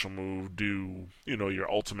 do special move, do,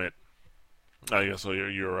 your ultimate, I guess, so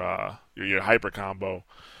your hyper combo.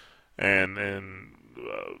 And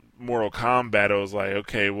Mortal Kombat, I was like,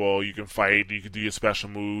 okay, well, you can fight, you can do your special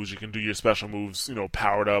moves,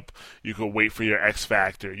 powered up, you can wait for your X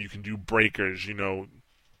Factor, you can do breakers, you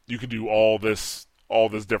can do all this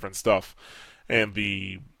different stuff. And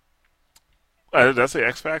did I say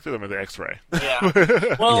X Factor? I mean the X-Ray.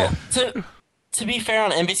 Yeah. Well, to be fair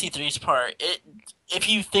on MvC3's part, if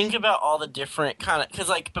you think about all the different kind of, because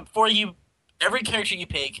like every character you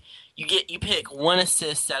pick, you pick one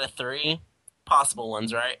assist out of 3 possible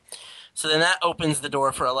ones, right? So then that opens the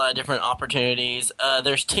door for a lot of different opportunities.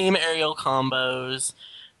 There's team aerial combos.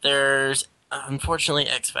 There's unfortunately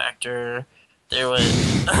X Factor. There was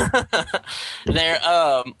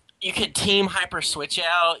you could team hyper switch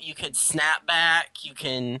out. You could snap back. You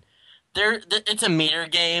can. It's a meter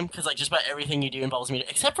game because like just about everything you do involves meter,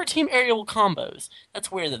 except for team aerial combos.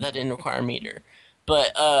 That's weird that didn't require meter.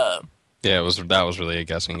 But yeah, that was really a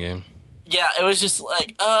guessing game. Yeah, it was just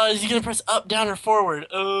like, is he gonna press up, down, or forward?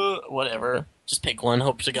 Whatever. Just pick one.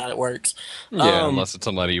 Hope to God it works. Yeah, unless it's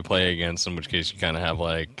somebody you play against, in which case you kind of have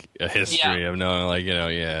like a history of knowing, like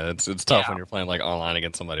it's tough when you're playing like online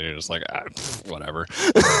against somebody who's just like whatever.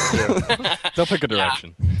 They'll pick a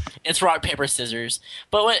direction. It's rock paper scissors.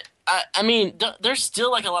 But what I mean, there's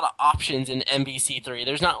still like a lot of options in MvC3.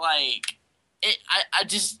 There's not like it.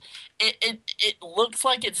 It looks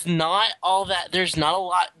like it's not all that. There's not a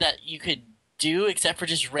lot that you could do except for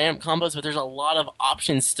just random combos, but there's a lot of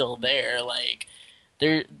options still there. Like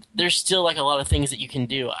there's still like a lot of things that you can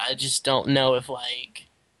do. I just don't know if like,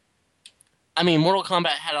 I mean, Mortal Kombat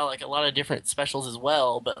had like a lot of different specials as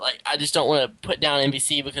well, but like I just don't want to put down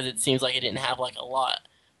MvC because it seems like it didn't have like a lot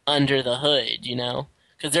under the hood,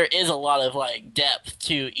 because there is a lot of like depth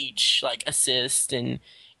to each like assist and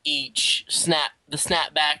each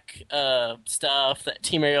snapback stuff, that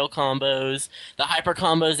team aerial combos, the hyper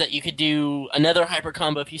combos that you could do another hyper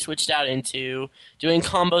combo if you switched out into, doing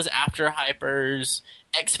combos after hypers,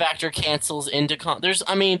 X Factor cancels into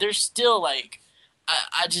there's still like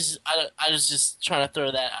I was just trying to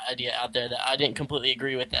throw that idea out there that I didn't completely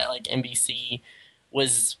agree with that like MvC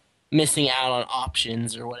was missing out on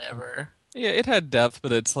options or whatever. Yeah, it had depth,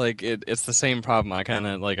 but it's like it's the same problem I kind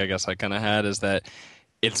of had is that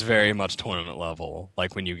it's very much tournament level.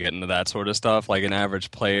 Like when you get into that sort of stuff, like an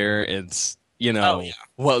average player, it's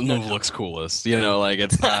what move looks coolest. Like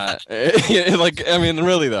it's not like I mean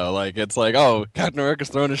really though, like it's like Captain America's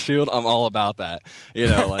throwing his shield, I'm all about that.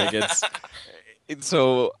 Like it's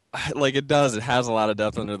so like it has a lot of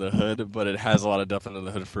depth under the hood, but it has a lot of depth under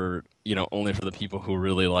the hood for only for the people who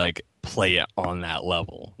really like play it on that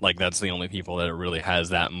level. Like that's the only people that it really has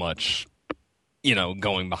that much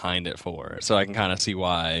going behind it for. So I can kind of see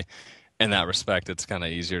why, in that respect, it's kind of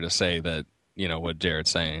easier to say that, what Jared's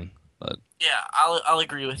saying. But yeah, I'll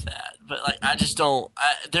agree with that. But like, I just don't.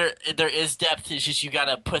 There is depth. It's just you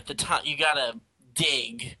gotta put the time. You gotta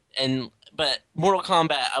dig. But Mortal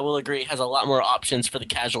Kombat, I will agree, has a lot more options for the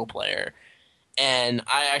casual player, and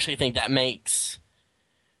I actually think that makes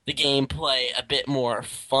the gameplay a bit more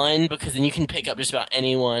fun because then you can pick up just about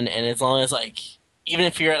anyone, and as long as like. Even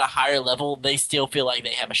if you're at a higher level, they still feel like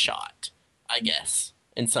they have a shot, I guess,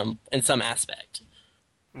 in some aspect.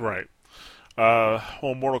 Right.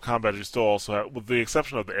 Well, Mortal Kombat, you still also have, with the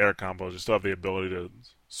exception of the air combos, you still have the ability to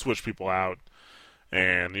switch people out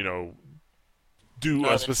and, do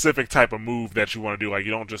a specific type of move that you want to do. Like,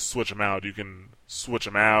 you don't just switch them out. You can switch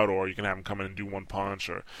them out, or you can have them come in and do one punch,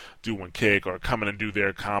 or do one kick, or come in and do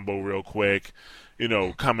their combo real quick.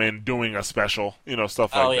 Come in doing a special,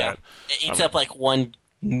 stuff like that. It eats up like one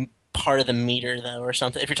part of the meter though, or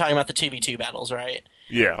something. If you're talking about the 2v2 battles, right?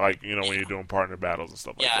 Yeah, like when you're doing partner battles and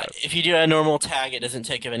stuff like that. Yeah, if you do a normal tag, it doesn't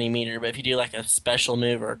take up any meter. But if you do like a special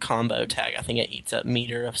move or a combo tag, I think it eats up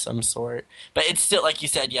meter of some sort. But it's still, like you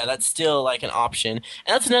said, yeah, that's still like an option.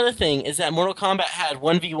 And that's another thing is that Mortal Kombat had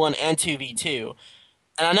 1v1 and 2v2,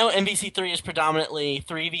 and I know MvC3 is predominantly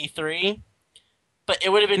 3v3. But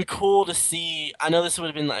it would have been cool to see. I know this would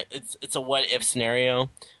have been like it's a what if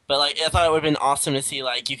scenario, but like I thought it would have been awesome to see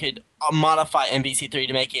like you could modify MvC3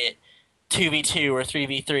 to make it 2v2 or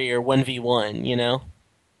 3v3 or 1v1.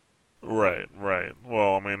 Right.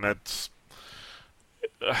 Well, I mean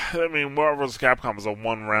I mean, Marvel vs. Capcom is a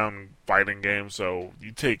one-round fighting game, so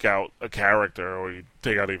you take out a character, or you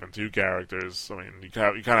take out even two characters. I mean, you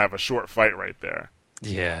kind of have a short fight right there.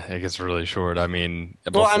 Yeah, it gets really short. I mean,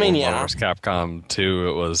 Well, I mean, Marvel yeah. vs. Capcom 2,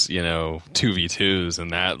 it was, 2v2s,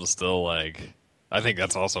 and that was still, like... I think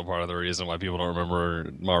that's also part of the reason why people don't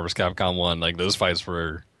remember Marvel vs. Capcom 1. Like, those fights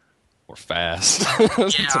were fast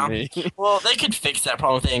to Yeah. me. Well, they could fix that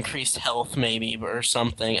problem if they increased health, maybe, or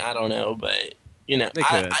something. I don't know, but They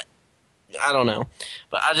could. I don't know.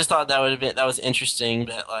 But I just thought that was interesting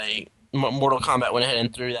that like Mortal Kombat went ahead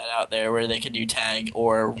and threw that out there where they could do tag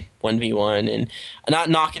or 1v1 and not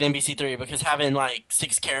knock at MvC3 because having like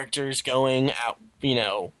 6 characters going out,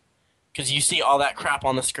 because you see all that crap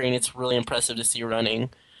on the screen, it's really impressive to see running.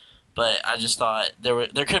 But I just thought there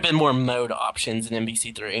could have been more mode options in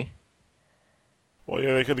MvC3. Well,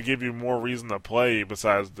 yeah, they could have given you more reason to play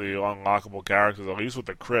besides the unlockable characters. At least with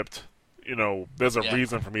the crypt, there's a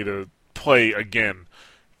reason for me to play again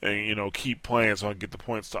and keep playing so I can get the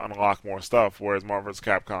points to unlock more stuff. Whereas Marvel vs.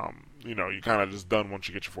 Capcom, you're kind of just done once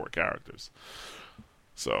you get your 4 characters.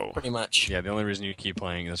 So Pretty much. Yeah, the only reason you keep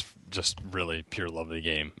playing is just really pure love of the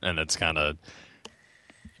game, and it's kind of...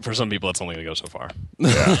 For some people, it's only going to go so far.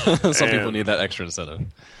 Yeah. Some people need that extra incentive.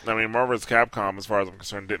 I mean, Marvel vs. Capcom, as far as I'm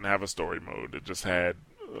concerned, didn't have a story mode. It just had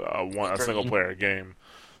a single-player game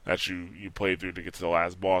that you played through to get to the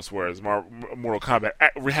last boss, whereas Mortal Kombat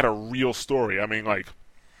had a real story. I mean, like,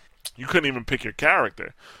 you couldn't even pick your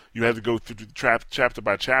character. You had to go through chapter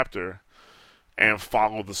by chapter and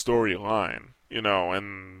follow the storyline,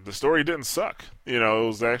 and the story didn't suck. It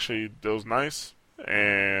was nice,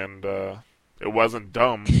 and it wasn't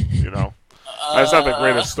dumb, It's not the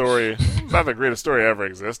greatest story. It's not the greatest story ever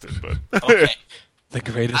existed, but Okay. The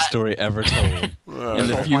greatest story ever told. In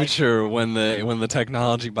the future, when the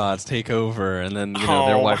technology bots take over, and then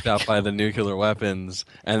they're wiped out by the nuclear weapons,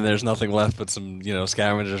 and there's nothing left but some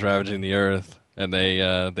scavengers ravaging the earth, and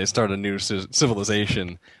they start a new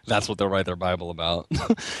civilization. That's what they'll write their Bible about.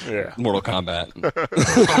 Yeah. Mortal Kombat.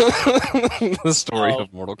 The story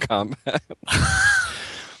of Mortal Kombat.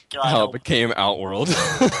 God, How it became Outworld.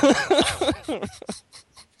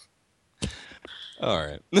 All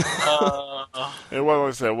right. It was, like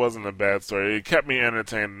I said, it wasn't a bad story. It kept me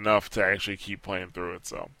entertained enough to actually keep playing through it.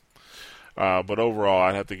 So, but overall,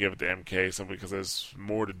 I'd have to give it to MK simply because there's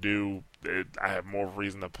more to do. I have more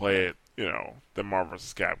reason to play it, than Marvel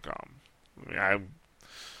vs. Capcom. I mean,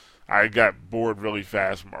 I got bored really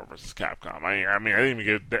fast from Marvel vs. Capcom. I mean, I didn't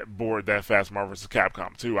even get bored that fast from Marvel vs.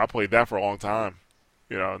 Capcom 2. I played that for a long time.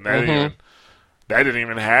 And that didn't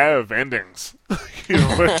even have endings.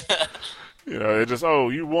 It just,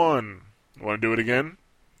 you won. Want to do it again?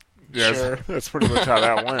 Yeah, Sure. That's pretty much how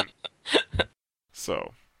that went.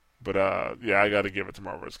 So, but I got to give it to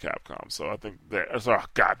Marvel vs. Capcom. So I think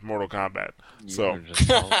Mortal Kombat. So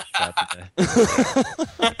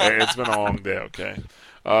it's been a long day. Okay,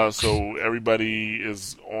 so everybody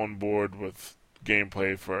is on board with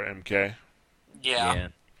gameplay for MK. Yeah.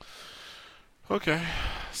 Okay,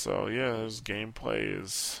 so his gameplay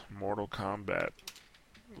is Mortal Kombat,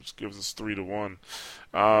 which gives us 3-1.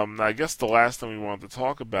 I guess the last thing we wanted to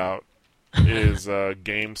talk about is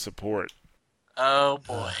game support. Oh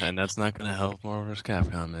boy. And that's not going to help Marvel vs.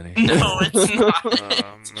 Capcom any. No, it's not.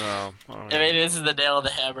 No. I mean, this is the nail of the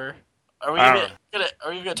hammer. Are we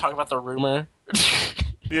gonna talk about the rumor?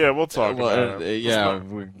 Yeah, we'll talk about it. Yeah,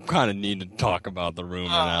 we kind of need to talk about the rumor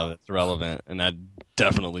now that's relevant, and that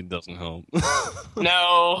definitely doesn't help.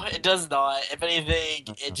 No, it does not. If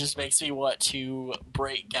anything, it just makes me want to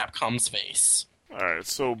break Capcom's face. Alright,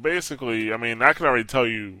 so basically, I mean, I can already tell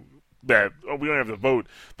you that we don't have to vote.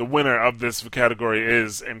 The winner of this category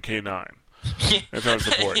is MK9 in terms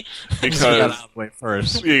of support. Because get that out of the way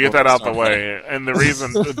first. Yeah, get that out the way. And the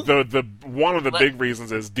reason, the one of the big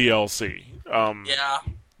reasons is DLC. Yeah.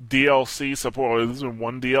 DLC support. This is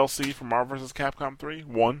one DLC for Marvel vs. Capcom 3.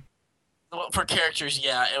 One. Well, for characters,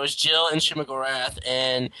 yeah, it was Jill and Shimagurath,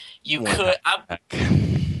 and you could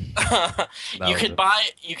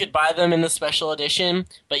you could buy them in the special edition,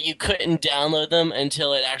 but you couldn't download them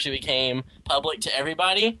until it actually became public to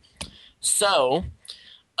everybody. So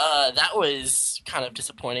that was kind of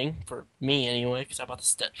disappointing for me anyway, because I bought the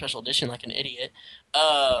special edition like an idiot.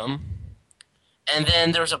 And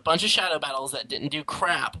then there was a bunch of shadow battles that didn't do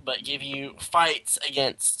crap, but give you fights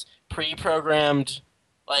against pre-programmed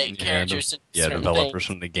characters. Developers things.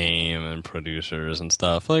 from the game and producers and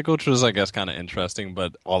stuff, which was, I guess, kind of interesting.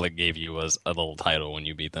 But all it gave you was a little title when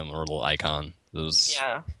you beat them, or a little icon. It was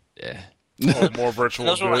yeah. Yeah. More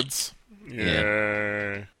virtual goods.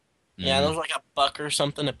 Yeah. Yeah, those were like $1 or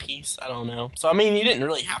something a piece. I don't know. So I mean, you didn't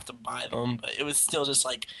really have to buy them, but it was still just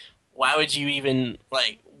like, why would you even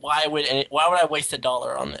like? Why would I waste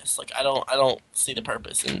 $1 on this? Like, I don't see the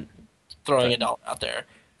purpose in throwing $1 out there.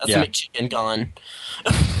 That's Yeah. McChicken gone.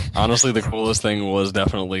 Honestly, the coolest thing was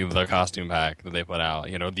definitely the costume pack that they put out.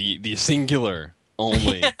 You know, the singular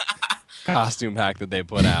only costume pack that they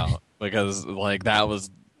put out, because like that was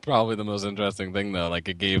probably the most interesting thing though. Like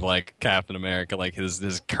it gave like Captain America like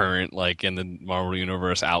his current like in the Marvel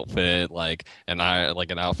Universe outfit, like an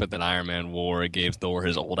outfit that Iron Man wore. It gave Thor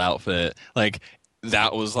his old outfit. Like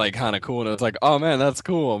that was like kind of cool, and it's like, oh man, that's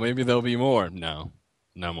cool. Maybe there'll be more. No,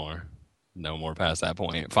 no more. No more past that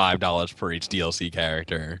point. $5 per each DLC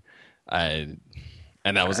character. I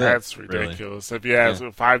and that was That's it. Really. ridiculous. If you ask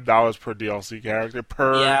 $5 per DLC character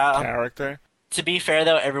Yeah. character. To be fair,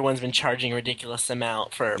 though, everyone's been charging a ridiculous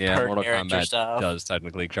amount for Yeah, per Mortal character Kombat stuff. does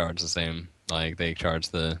technically charge the same. Like they charge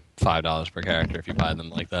the $5 per character if you buy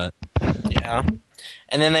them like that. Yeah.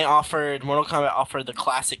 And then Mortal Kombat offered the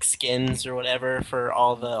classic skins or whatever for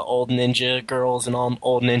all the old ninja girls and all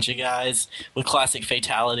old ninja guys with classic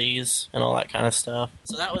fatalities and all that kind of stuff.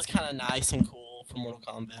 So that was kind of nice and cool for Mortal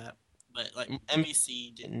Kombat. But like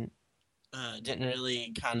MvC didn't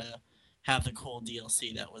really kind of have the cool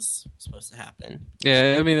DLC that was supposed to happen.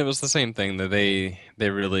 Yeah, I mean it was the same thing that they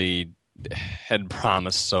really had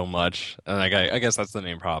promised so much, and like I guess that's the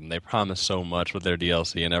main problem. They promised so much with their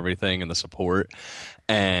DLC and everything and the support,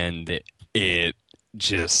 and it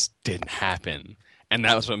just didn't happen. And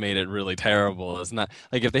that was what made it really terrible. It's not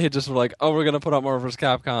like if they had just were like, oh, we're gonna put out Marvel vs.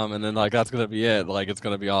 Capcom, and then like that's gonna be it. Like it's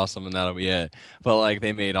gonna be awesome, and that'll be it. But like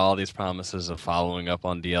they made all these promises of following up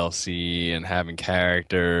on DLC and having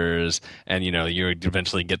characters, and you know you would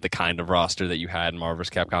eventually get the kind of roster that you had in Marvel vs.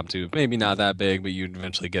 Capcom 2. Maybe not that big, but you'd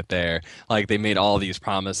eventually get there. Like they made all these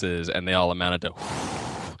promises, and they all amounted to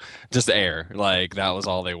just air. Like that was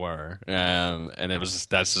all they were, and that's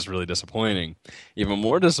just really disappointing. Even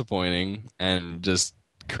more disappointing, and just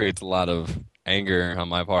creates a lot of anger on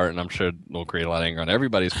my part, and I'm sure will create a lot of anger on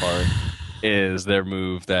everybody's part. Is their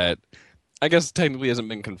move that I guess technically hasn't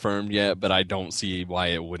been confirmed yet, but I don't see why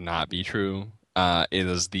it would not be true. It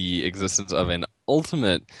is the existence of an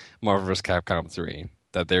ultimate Marvel vs. Capcom 3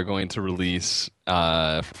 that they're going to release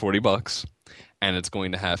for $40. And it's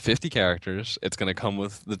going to have 50 characters. It's going to come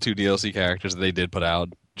with the 2 DLC characters that they did put out,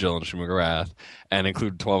 Jill and Shumiga Wrath, and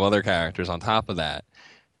include 12 other characters on top of that.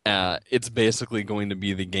 It's basically going to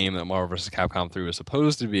be the game that Marvel vs. Capcom 3 was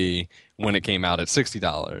supposed to be when it came out at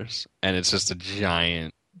 $60. And it's just a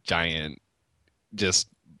giant, just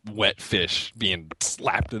wet fish being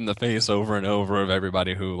slapped in the face over and over of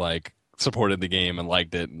everybody who like supported the game and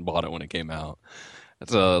liked it and bought it when it came out.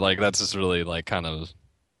 So like that's just really like kind of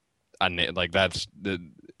like that's the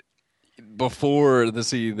before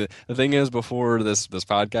the thing is before this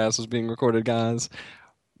podcast was being recorded, guys,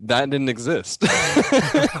 that didn't exist.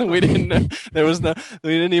 We didn't know, we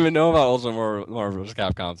didn't even know about Ultimate Marvel vs.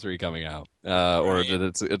 Capcom 3 coming out or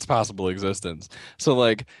that its possible existence. So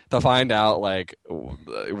like to find out like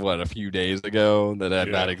a few days ago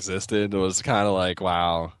that existed was kind of like,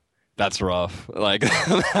 wow, that's rough. Like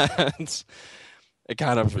that's it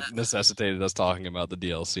kind of necessitated us talking about the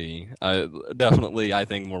DLC. Definitely, I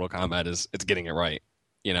think Mortal Kombat it's getting it right.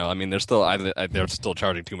 You know, I mean, they're still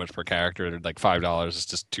charging too much per character. Like $5 is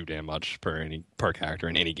just too damn much per character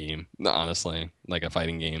in any game. Honestly, like a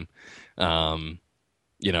fighting game.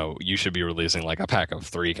 You know, you should be releasing like a pack of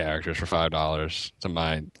 3 characters for $5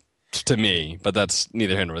 to me. But that's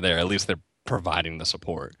neither here nor there. At least they're providing the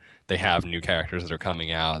support. They have new characters that are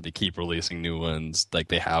coming out. They keep releasing new ones. Like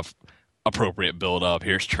they have appropriate build up.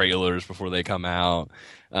 Here's trailers before they come out,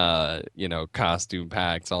 you know, costume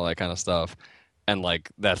packs, all that kind of stuff. And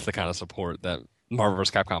like that's the kind of support that Marvel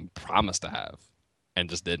vs. Capcom promised to have and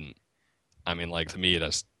just didn't. I mean, like to me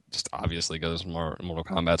that's just obviously goes more Mortal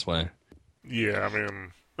Kombat's way. Yeah, I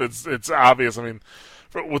mean it's obvious. I mean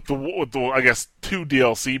with the I guess 2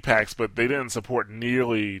 DLC packs, but they didn't support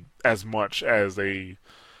nearly as much as they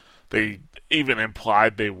even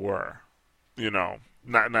implied they were. You know,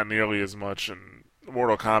 not nearly as much in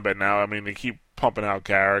Mortal Kombat now. I mean, they keep pumping out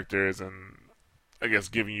characters and I guess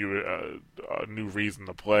giving you a new reason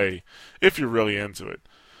to play if you're really into it.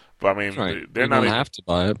 But I mean, right. They're you not don't even, have to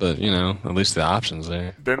buy it, but you know, at least the options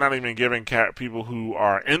there. They're not even giving people who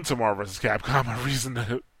are into Marvel vs. Capcom a reason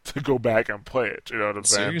to go back and play it. You know what I'm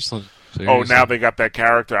saying? Seriously. Oh, now they got that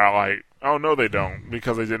character out. Like, oh no, they don't,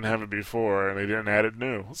 because they didn't have it before and they didn't add it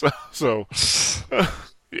new. So yeah,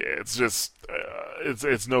 it's just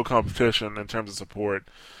it's no competition in terms of support.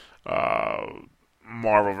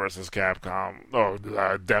 Marvel vs.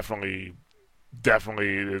 Capcom, definitely definitely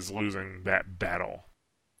is losing that battle.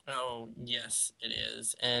 Oh, yes, it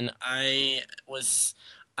is. And when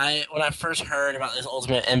I first heard about this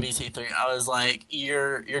Ultimate MvC3, I was like,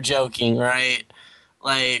 you're joking, right?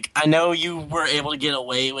 Like, I know you were able to get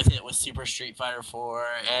away with it with Super Street Fighter 4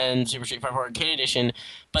 and Super Street Fighter 4 Arcade Edition,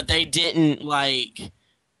 but they didn't They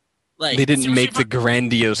didn't Super make Street the Fighter.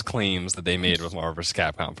 grandiose claims that they made with Marvel vs.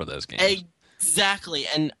 Capcom for those games. Exactly,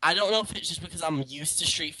 and I don't know if it's just because I'm used to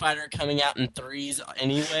Street Fighter coming out in threes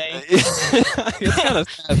anyway. It's kind of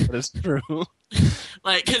sad, but it's true.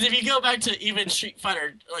 Like, because if you go back to even Street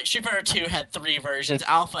Fighter, like Street Fighter 2 had 3 versions,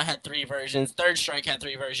 Alpha had 3 versions, Third Strike had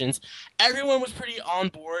 3 versions. Everyone was pretty on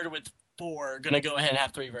board with 4 gonna go ahead and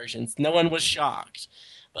have 3 versions. No one was shocked.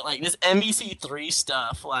 But like this MvC3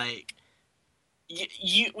 stuff, like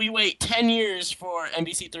we wait 10 years for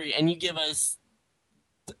MvC3, and you give us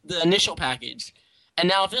the initial package. And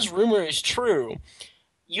now, if this rumor is true,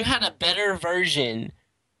 you had a better version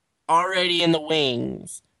already in the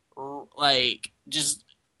wings. Like, just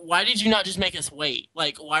why did you not just make us wait?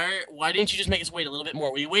 Like, why didn't you just make us wait a little bit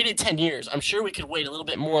more? We waited 10 years. I'm sure we could wait a little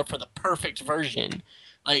bit more for the perfect version.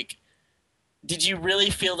 Like, did you really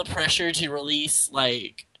feel the pressure to release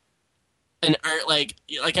like an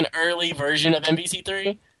early version of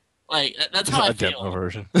MvC3? Like, that's how I A feel. demo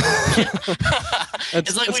version.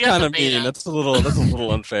 It's like That's we got kind the of beta. mean. That's a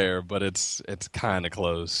little unfair, but it's kind of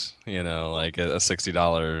close. You know, like a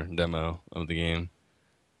 $60 demo of the game.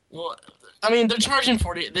 Well, I mean, they're charging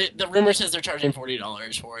 40. The rumor says they're charging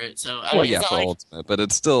 $40 for it. So I Well, mean, yeah, it's for not like Ultimate, but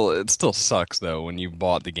it still sucks though when you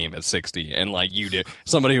bought the game at 60 and like you did.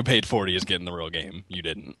 Somebody who paid 40 is getting the real game. You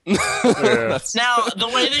didn't. Yeah. now the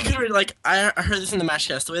way they could like I heard this in the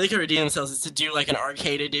Matchcast. The way they could redeem themselves is to do like an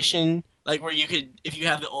arcade edition, like where you could, if you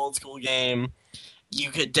have the old school game, you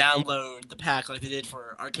could download the pack like they did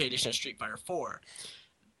for Arcade Edition of Street Fighter 4.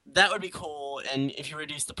 That would be cool, and if you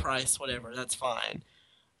reduce the price, whatever, that's fine.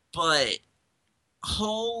 But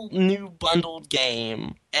whole new bundled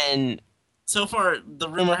game, and so far the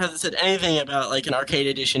rumor hasn't said anything about like an arcade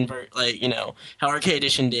edition, like how Arcade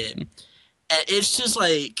Edition did. And it's just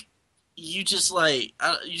like you just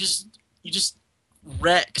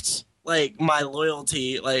wrecked like my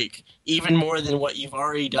loyalty, like even more than what you've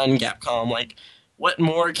already done, Capcom. Like, what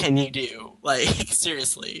more can you do? Like,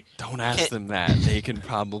 seriously. Don't ask them that. They can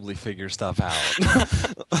probably figure stuff out.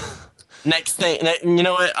 Next thing, you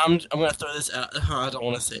know what? I'm gonna throw this out. I don't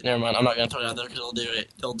want to say it. Never mind. I'm not gonna throw it out there because they'll do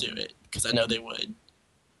it. They'll do it because I know they would.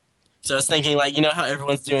 So I was thinking, like, you know how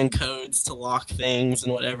everyone's doing codes to lock things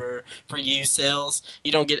and whatever for used sales?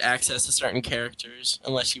 You don't get access to certain characters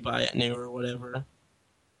unless you buy it new or whatever.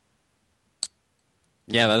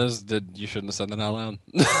 Yeah, that is. You shouldn't have said that out loud.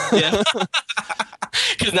 Yeah.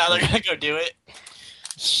 Because now they're gonna go do it.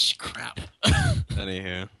 Shh, crap.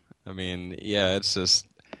 Anywho, I mean, yeah, it's just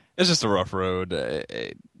a rough road.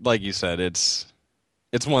 Like you said, it's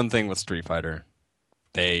one thing with Street Fighter.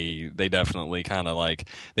 They definitely kind of like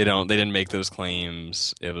they didn't make those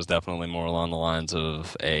claims. It was definitely more along the lines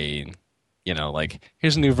of like,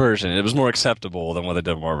 here's a new version. It was more acceptable than what they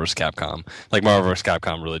did with Marvel vs. Capcom. Like, Marvel vs.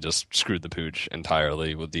 Capcom really just screwed the pooch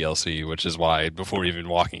entirely with DLC, which is why before even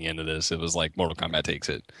walking into this, it was like Mortal Kombat takes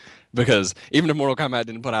it. Because even if Mortal Kombat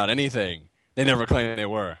didn't put out anything, they never claimed they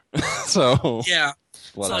were. So Yeah.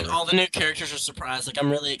 whatever. So, like, all the new characters are surprised. Like,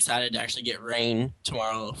 I'm really excited to actually get Rain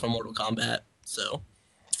tomorrow from Mortal Kombat. So,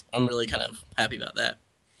 I'm really kind of happy about that.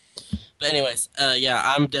 But anyways, yeah,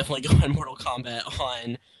 I'm definitely going Mortal Kombat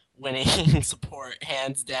on winning support,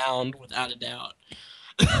 hands down, without a doubt.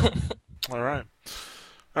 All right.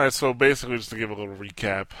 So basically, just to give a little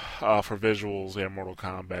recap, for visuals, we have Mortal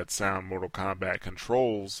Kombat, sound, Mortal Kombat,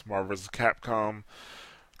 controls, Marvel vs. Capcom,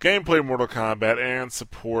 gameplay, Mortal Kombat, and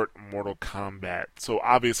support, Mortal Kombat. So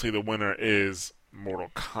obviously, the winner is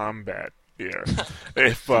Mortal Kombat here.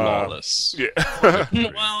 If Flawless. yeah.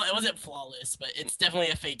 Well, it wasn't flawless, but it's definitely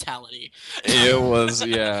a fatality. It was,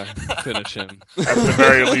 yeah. Finish him. At the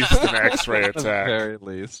very least, an X-ray At the attack. very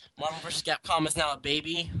least. Marvel vs. Capcom is now a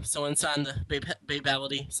baby. Someone sign the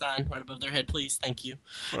babality sign right above their head, please. Thank you.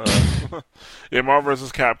 Yeah, Marvel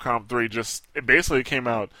vs. Capcom 3 it basically came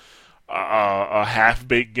out a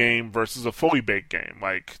half-baked game versus a fully baked game.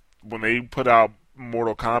 Like, when they put out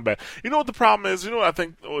Mortal Kombat, you know what the problem is? I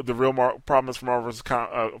think the real problem is for Marvel vs.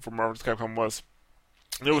 Capcom was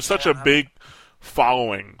there was such a big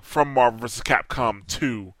following from Marvel vs. Capcom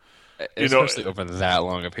 2 especially over that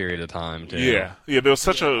long a period of time, too. Yeah, there was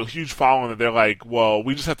such a huge following that they're like, well,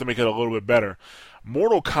 we just have to make it a little bit better.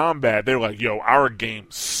 Mortal Kombat, they're like, yo, our game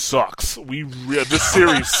sucks. This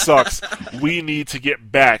series sucks. We need to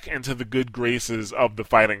get back into the good graces of the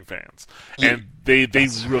fighting fans, and they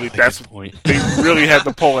really had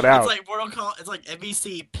to pull it out. It's like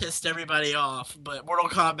MvC pissed everybody off, but Mortal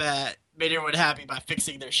Kombat made everyone happy by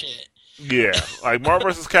fixing their shit. Yeah, like Marvel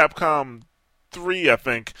vs. Capcom 3, I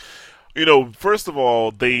think. First of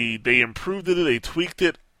all, they improved it, they tweaked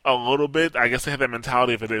it a little bit. I guess they have that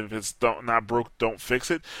mentality if it's not broke, don't fix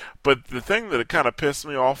it. But the thing that it kind of pissed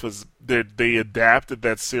me off is that they adapted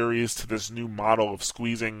that series to this new model of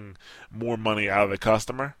squeezing more money out of the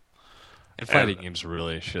customer. And fighting games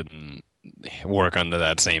really shouldn't work under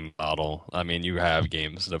that same model. I mean, you have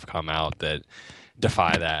games that have come out that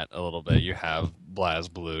defy that a little bit. You have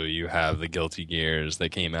BlazBlue, you have the Guilty Gears that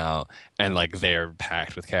came out, and like they're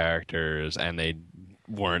packed with characters, and they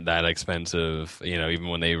weren't that expensive, even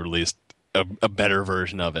when they released a better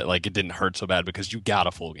version of it, like it didn't hurt so bad because you got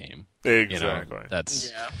a full game. Exactly.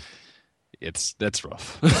 That's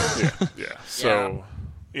rough. Yeah. So,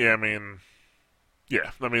 I mean,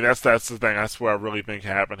 that's the thing. That's what I really think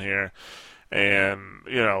happened here. And,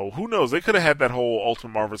 who knows? They could have had that whole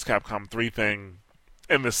Ultimate Marvel vs. Capcom 3 thing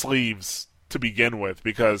in the sleeves to begin with,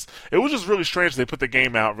 because it was just really strange. They put the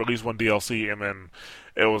game out, released one DLC, and then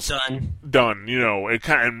it was done. It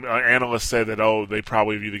kind of, analysts said that, they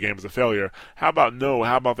probably view the game as a failure. How about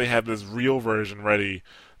they had this real version ready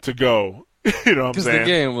to go? You know what I'm saying? Because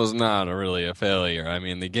the game was not really a failure. I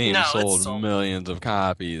mean, the game sold millions of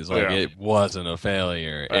copies. It wasn't a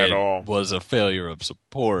failure at all. It was a failure of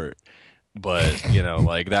support. But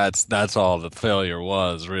that's all the failure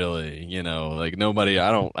was, really. Nobody.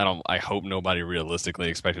 I hope nobody realistically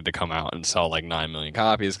expected to come out and sell 9 million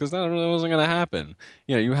copies, because that really wasn't going to happen.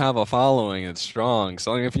 You have a following that's strong.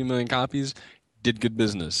 Selling a few million copies did good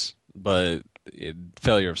business, but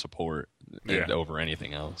failure of support over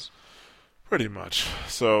anything else. Pretty much.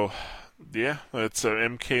 So, it's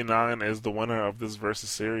MK9 is the winner of this Versus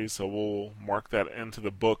series. So we'll mark that into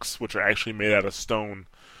the books, which are actually made out of stone,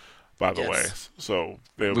 by the way. So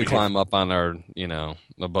we climb up on our,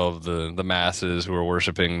 above the masses who are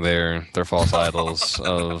worshiping their false idols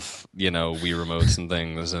of, Wii remotes and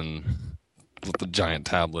things, and the giant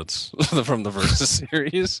tablets from the Versus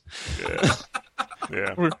series.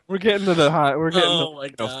 Yeah. We're getting to the high. We're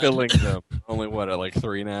getting filling them. Only at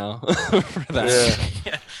 3 now for that.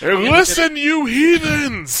 Yeah. Hey, listen, you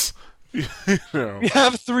heathens! We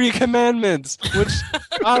have 3 commandments, which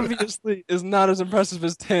obviously is not as impressive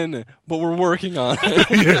as 10, but we're working on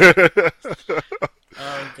it.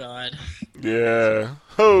 Oh God. Yeah.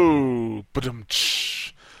 Oh,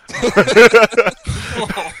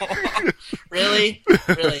 Really?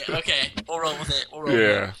 Okay, we'll roll with it.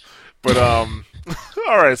 But all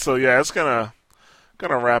right. So it's gonna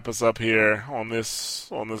wrap us up here on this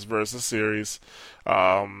Versus series.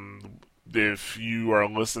 If you are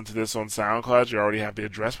listening to this on SoundCloud, you already have the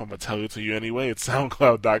address, but I'm going to tell it to you anyway. It's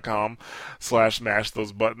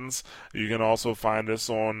soundcloud.com/mashthosebuttons. You can also find us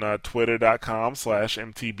on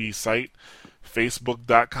twitter.com/mtbsite,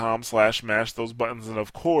 facebook.com/mashthosebuttons, and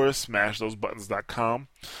of course, mashthosebuttons.com.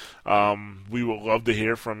 We would love to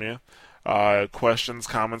hear from you. Questions,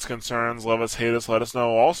 comments, concerns, love us, hate us, let us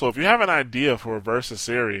know. Also, if you have an idea for a Versus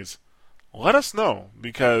series, let us know,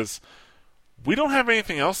 because we don't have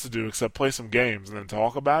anything else to do except play some games and then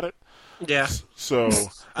talk about it. Yeah. So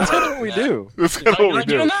that's kind of what we do. That's kind of what we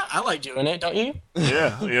do. Doing that? I like doing it, don't you?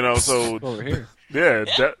 Yeah, so over here. Yeah,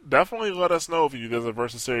 definitely let us know if there's a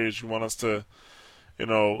Versus series you want us to,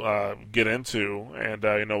 get into,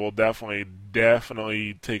 and we'll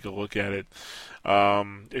definitely take a look at it.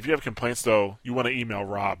 If you have complaints, though, you want to email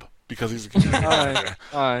Rob, because he's a community manager.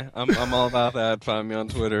 Hi. I'm all about that. Find me on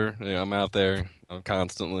Twitter. Yeah, I'm out there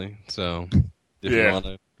constantly. So if you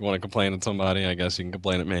want to complain at somebody, I guess you can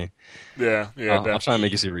complain at me. Yeah. I'll try and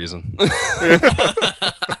make you see reason.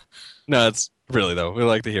 No, it's really, though, we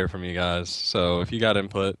like to hear from you guys. So if you got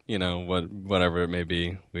input, whatever it may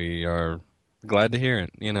be, we are glad to hear it.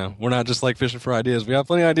 We're not just fishing for ideas. We have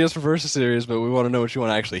plenty of ideas for Versus series, but we want to know what you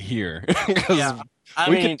want to actually hear.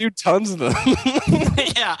 We can do tons of them.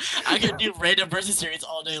 Yeah, I could do random Versus series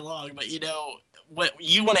all day long, but what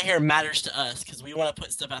you want to hear matters to us, because we want to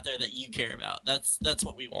put stuff out there that you care about. That's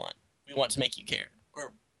what we want. We want to make you care,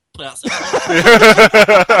 or put out stuff.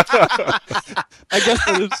 I guess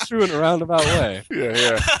that is true in a roundabout way.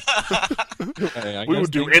 Yeah. Hey, we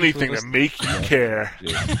would do anything to make you care.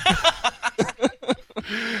 Yeah.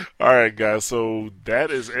 All right, guys. So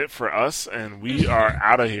that is it for us, and we are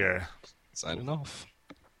out of here. Signing off.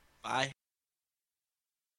 Bye.